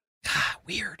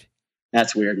 Weird.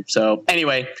 That's weird. So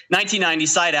anyway, 1990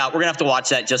 Side Out. We're gonna have to watch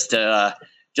that just to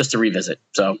revisit.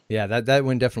 So yeah, that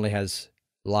one definitely has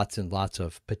lots and lots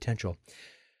of potential.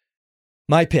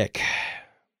 My pick,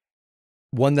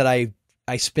 one that I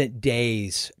spent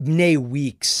days, nay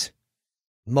weeks,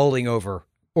 mulling over,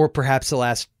 or perhaps the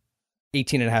last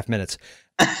 18 and a half minutes.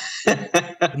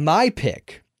 My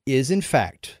pick is, in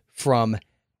fact, from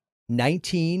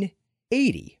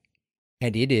 1980,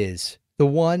 and it is the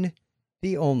one,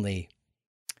 the only,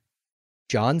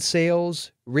 John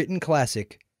Sayles written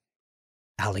classic,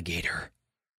 Alligator.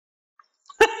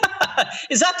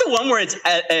 Is that the one where it's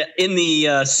in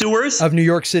the sewers of New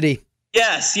York City?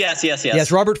 Yes.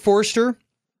 Yes, Robert Forster.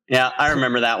 Yeah, I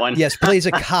remember that one. Yes, plays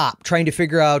a cop trying to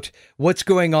figure out what's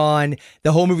going on.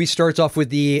 The whole movie starts off with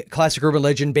the classic urban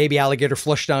legend, baby alligator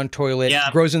flushed down toilet,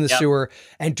 grows in the sewer,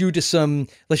 and due to some,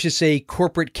 let's just say,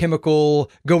 corporate chemical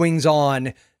goings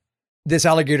on, this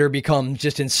alligator becomes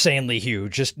just insanely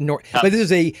huge. But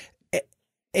this is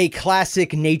a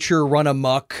classic nature run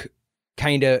amok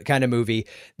kind of movie.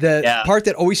 The part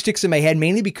that always sticks in my head,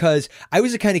 mainly because I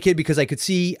was the kind of kid, because I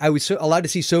was allowed to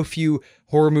see so few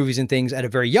horror movies and things at a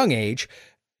very young age,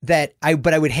 that I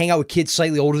would hang out with kids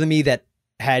slightly older than me that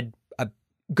had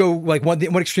go like one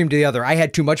extreme to the other. I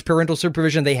had too much parental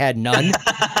supervision. They had none.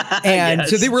 And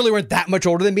so they really weren't that much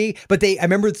older than me, but I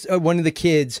remember one of the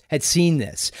kids had seen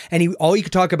this, and all he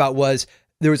could talk about was,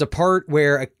 there was a part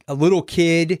where a little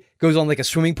kid goes on like a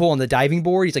swimming pool on the diving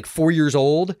board. He's like 4 years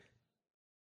old.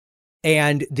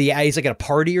 And he's like at a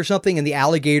party or something, and the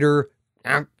alligator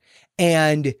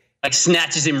and like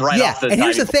snatches him right off the and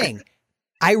here's the board. thing.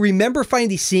 I remember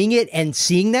finally seeing it and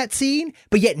seeing that scene,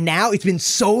 but yet now it's been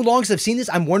so long since I've seen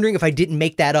this, I'm wondering if I didn't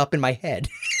make that up in my head.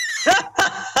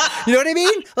 You know what I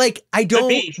mean? Like, I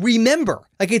don't remember.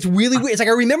 Like, it's really weird. It's like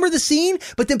I remember the scene,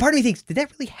 but then part of me thinks, did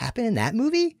that really happen in that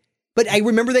movie? But I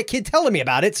remember that kid telling me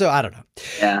about it, so I don't know.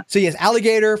 Yeah. So yes,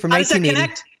 Alligator from 1980. Does that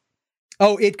connect?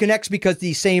 Oh, it connects because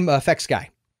the same effects guy.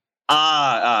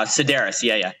 Sedaris.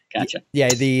 Yeah. Gotcha.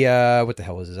 Yeah, what the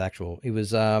hell was his actual? It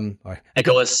was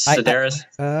Nicholas Sedaris.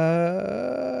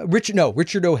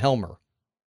 Richard O. Helmer.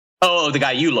 Oh, the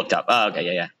guy you looked up. Oh,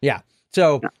 okay, yeah. Yeah.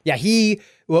 So he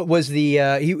was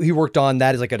the he worked on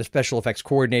that as like a special effects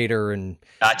coordinator, and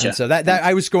gotcha. And so that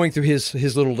I was going through his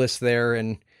little list there,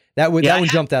 and that one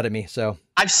jumped out at me. So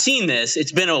I've seen this.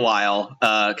 It's been a while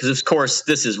because, of course,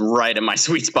 this is right in my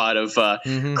sweet spot of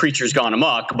creatures gone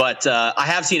amok. But I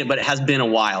have seen it, but it has been a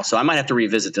while, so I might have to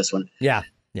revisit this one. Yeah,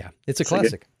 it's a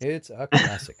classic. It's a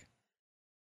classic.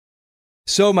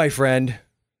 So, my friend,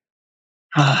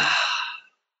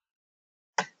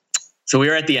 So we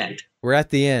are at the end. We're at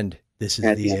the end. This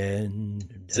is the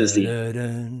end. This is the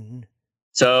end.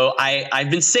 So I've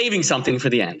been saving something for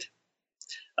the end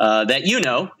that you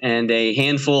know, and a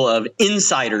handful of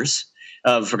insiders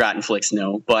of Forgotten Flix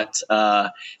know, but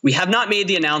we have not made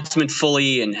the announcement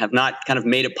fully and have not kind of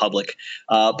made it public.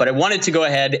 But I wanted to go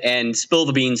ahead and spill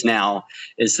the beans now,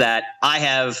 is that I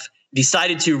have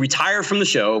decided to retire from the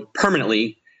show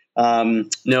permanently.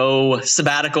 No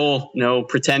sabbatical, no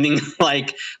pretending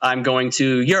like I'm going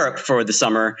to Europe for the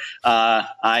summer.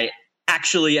 I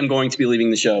actually am going to be leaving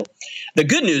the show. The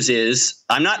good news is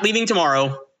I'm not leaving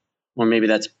tomorrow, or maybe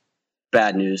that's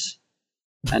bad news.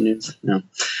 Bad news? No.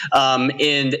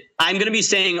 And I'm going to be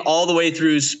staying all the way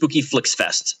through Spooky Flix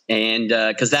Fest. And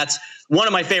because that's one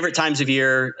of my favorite times of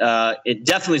year. It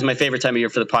definitely is my favorite time of year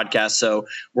for the podcast. So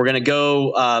we're going to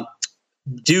go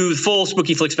do full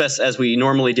Spooky Flix Fest as we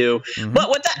normally do. Mm-hmm. But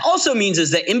what that also means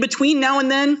is that in between now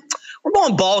and then, we're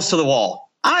going balls to the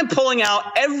wall. I'm pulling out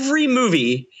every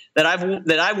movie that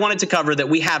I've wanted to cover that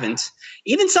we haven't,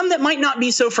 even some that might not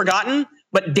be so forgotten.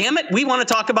 But damn it, we want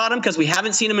to talk about them because we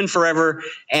haven't seen them in forever,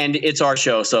 and it's our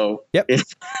show. So yep,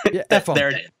 there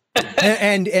it is.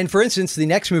 and for instance, the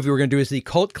next movie we're going to do is the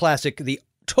cult classic, the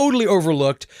totally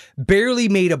overlooked, barely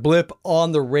made a blip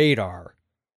on the radar.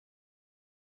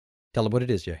 Tell them what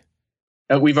it is, Jay.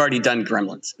 We've already done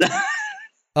Gremlins.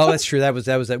 Oh, that's true. That was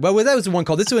that. Well, that was the one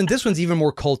called. This one's even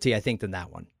more culty, I think, than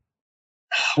that one.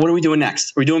 What are we doing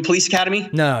next? Are we doing Police Academy?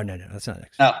 No, that's not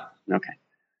next. Oh, okay.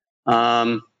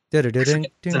 The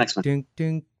next one.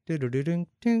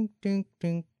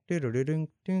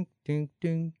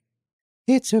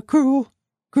 It's a cruel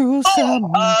summer.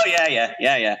 Oh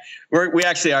yeah. We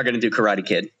actually are going to do Karate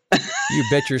Kid. You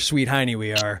bet your sweet hiney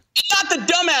we are. Not the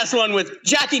dumbass one with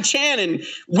Jackie Chan and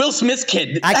Will Smith's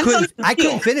kid. I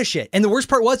couldn't finish it. And the worst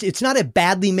part was it's not a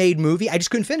badly made movie. I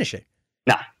just couldn't finish it.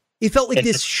 Nah. It felt like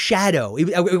this shadow.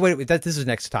 Wait, this is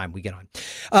next time we get on.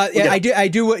 I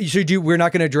do what you should do. We're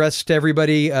not going to address to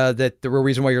everybody that the real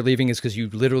reason why you're leaving is because you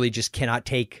literally just cannot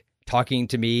take talking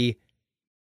to me.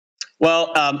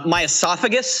 Well, my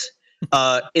esophagus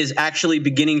is actually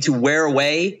beginning to wear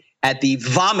away at the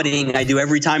vomiting I do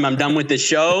every time I'm done with the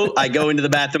show. I go into the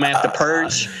bathroom, I have to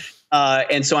purge.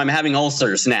 And so I'm having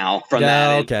ulcers now from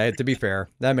that. Okay, to be fair,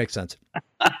 that makes sense.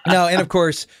 No, and of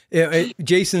course,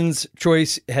 Jason's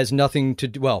choice has nothing to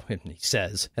do, well, he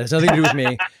says, it has nothing to do with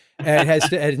me. It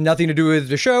has nothing to do with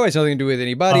the show. It has nothing to do with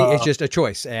anybody. It's just a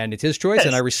choice, and it's his choice,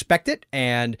 and I respect it.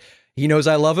 And he knows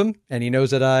I love him, and he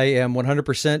knows that I am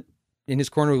 100% in his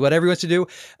corner with whatever he wants to do.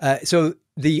 So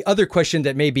the other question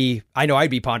that maybe I know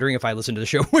I'd be pondering if I listened to the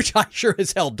show, which I sure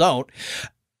as hell don't,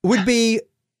 would be,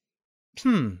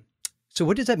 so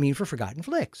what does that mean for Forgotten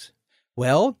Flix?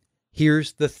 Well,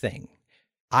 here's the thing.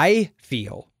 I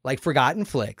feel like Forgotten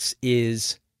Flix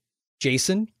is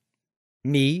Jason,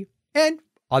 me, and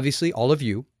obviously all of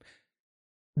you.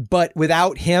 But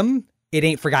without him, it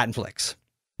ain't Forgotten Flix.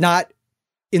 Not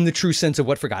in the true sense of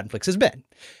what Forgotten Flix has been.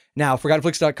 Now,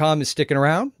 ForgottenFlix.com is sticking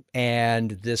around,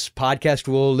 and this podcast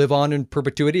will live on in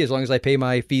perpetuity as long as I pay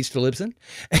my fees to Libsyn.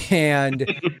 And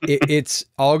it's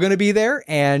all going to be there.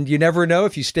 And you never know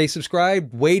if you stay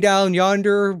subscribed way down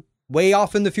yonder, way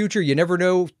off in the future. You never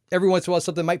know. Every once in a while,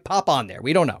 something might pop on there.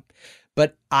 We don't know.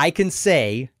 But I can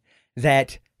say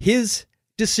that his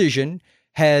decision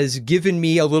has given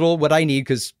me a little what I need,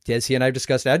 because as he and I have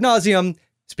discussed ad nauseum,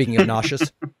 speaking of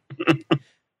nauseous,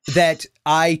 that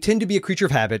I tend to be a creature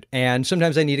of habit, and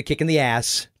sometimes I need a kick in the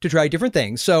ass to try different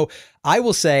things. So I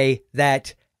will say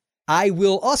that I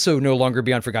will also no longer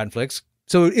be on Forgotten Flix.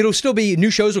 So it'll still be,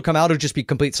 new shows will come out. It'll just be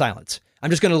complete silence.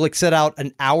 I'm just going to set out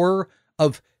an hour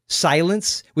of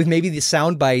silence with maybe the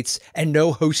sound bites and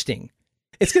no hosting.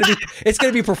 It's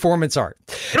gonna be performance art.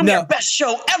 It'll be our best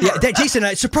show ever. Yeah,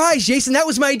 Jason, surprise, Jason, that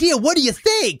was my idea. What do you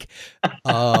think?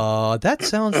 That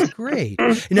sounds great.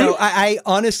 I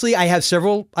honestly, I have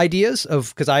several ideas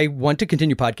because I want to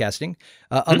continue podcasting.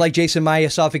 Unlike Jason, my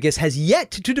esophagus has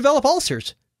yet to develop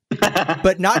ulcers,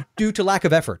 but not due to lack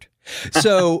of effort.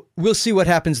 So we'll see what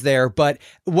happens there. But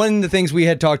one of the things we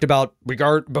had talked about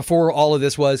before all of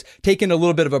this was taking a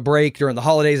little bit of a break during the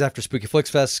holidays after Spooky Flix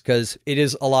Fest, because it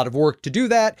is a lot of work to do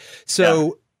that.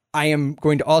 So I am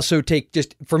going to also take,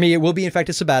 just for me, it will be in fact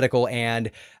a sabbatical,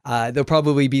 and there'll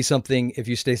probably be something, if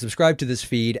you stay subscribed to this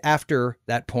feed after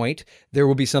that point, there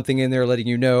will be something in there letting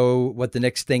you know what the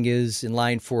next thing is in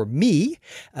line for me.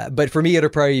 But for me,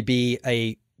 it'll probably be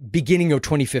a beginning of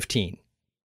 2015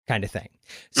 kind of thing.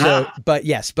 So,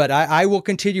 but I will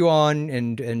continue on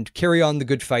and carry on the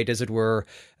good fight, as it were,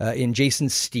 in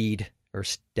Jason's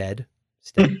stead.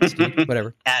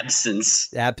 whatever.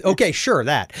 Absence. Okay, sure,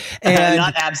 that. And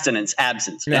not abstinence,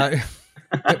 absence.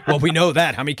 Well, we know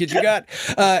that. How many kids you got?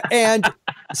 And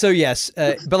so, yes.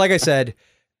 But like I said,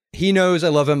 he knows I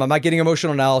love him. I'm not getting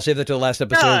emotional now. I'll save that to the last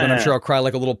episode, but I'm sure I'll cry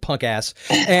like a little punk ass.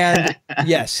 And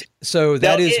yes, so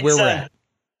that is where we're at.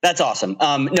 That's awesome.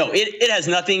 No, it has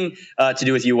nothing to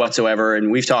do with you whatsoever.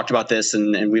 And we've talked about this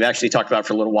and we've actually talked about it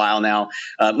for a little while now.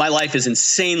 My life is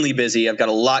insanely busy. I've got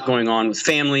a lot going on with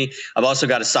family. I've also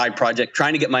got a side project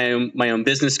trying to get my own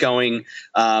business going.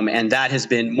 And that has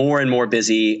been more and more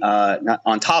busy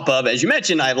on top of, as you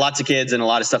mentioned, I have lots of kids and a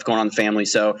lot of stuff going on in the family.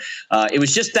 So it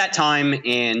was just that time.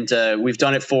 And we've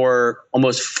done it for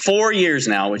almost 4 years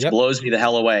now, which blows me the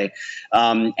hell away.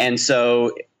 And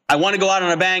so I want to go out on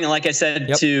a bang. And like I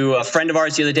said to a friend of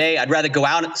ours the other day, I'd rather go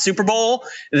out at the Super Bowl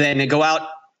than go out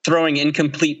throwing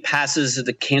incomplete passes at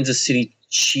the Kansas City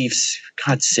Chiefs.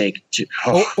 God's sake.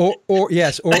 Oh. Or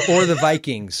the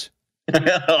Vikings.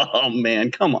 Oh, man.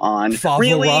 Come on.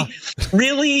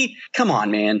 Really? Come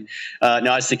on, man. No,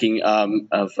 I was thinking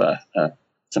of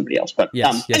somebody else. But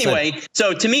anyway,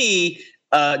 so to me,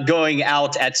 going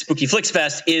out at Spooky Flix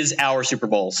Fest is our Super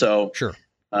Bowl. So sure.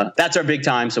 That's our big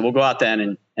time. So we'll go out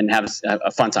then and have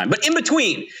a fun time. But in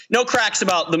between, no cracks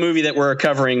about the movie that we're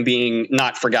covering being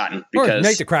not forgotten. Because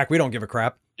make the crack. We don't give a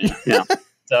crap. Yeah.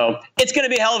 So it's going to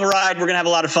be a hell of a ride. We're going to have a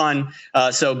lot of fun.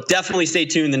 So definitely stay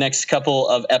tuned. The next couple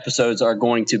of episodes are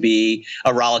going to be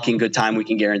a rollicking good time. We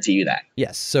can guarantee you that.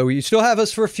 Yes. So you still have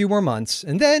us for a few more months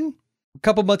and then a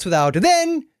couple months without, and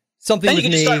then something then with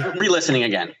you me. can start re-listening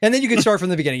again. And then you can start from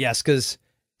the beginning. Yes. Because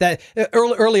that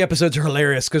early episodes are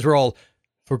hilarious because we're all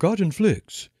Forgotten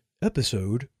Flix,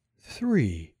 episode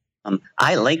 3.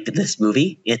 I liked this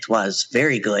movie. It was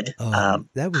very good.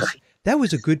 That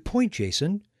was a good point,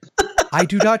 Jason. I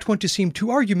do not want to seem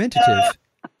too argumentative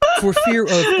for fear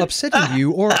of upsetting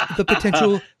you or the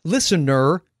potential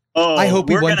listener. I hope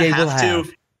we one day will have.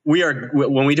 We are,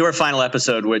 when we do our final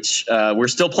episode, which we're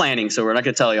still planning, so we're not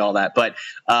going to tell you all that, but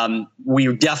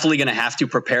we're definitely going to have to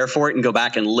prepare for it and go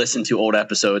back and listen to old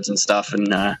episodes and stuff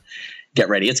and get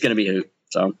ready. It's going to be a hoot.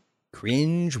 So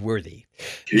cringe-worthy.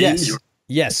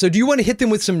 Yes. So do you want to hit them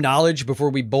with some knowledge before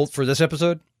we bolt for this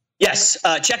episode? Yes.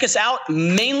 Check us out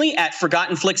mainly at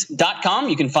ForgottenFlix.com.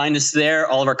 You can find us there,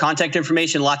 all of our contact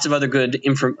information, lots of other good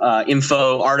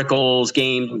info, articles,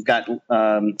 games. We've got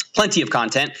plenty of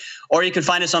content. Or you can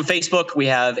find us on Facebook. We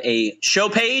have a show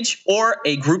page or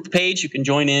a group page. You can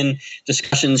join in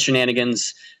discussions,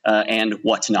 shenanigans, and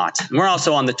whatnot. And we're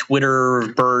also on the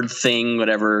Twitter bird thing,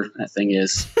 whatever that thing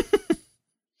is.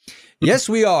 Yes,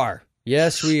 we are.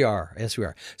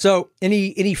 So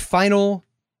any final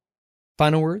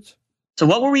words? So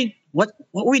what were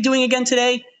we doing again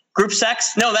today? Group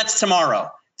sex? No, that's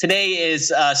tomorrow. Today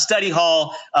is study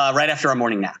hall right after our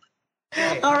morning nap.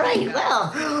 All right,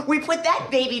 well, we put that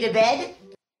baby to bed.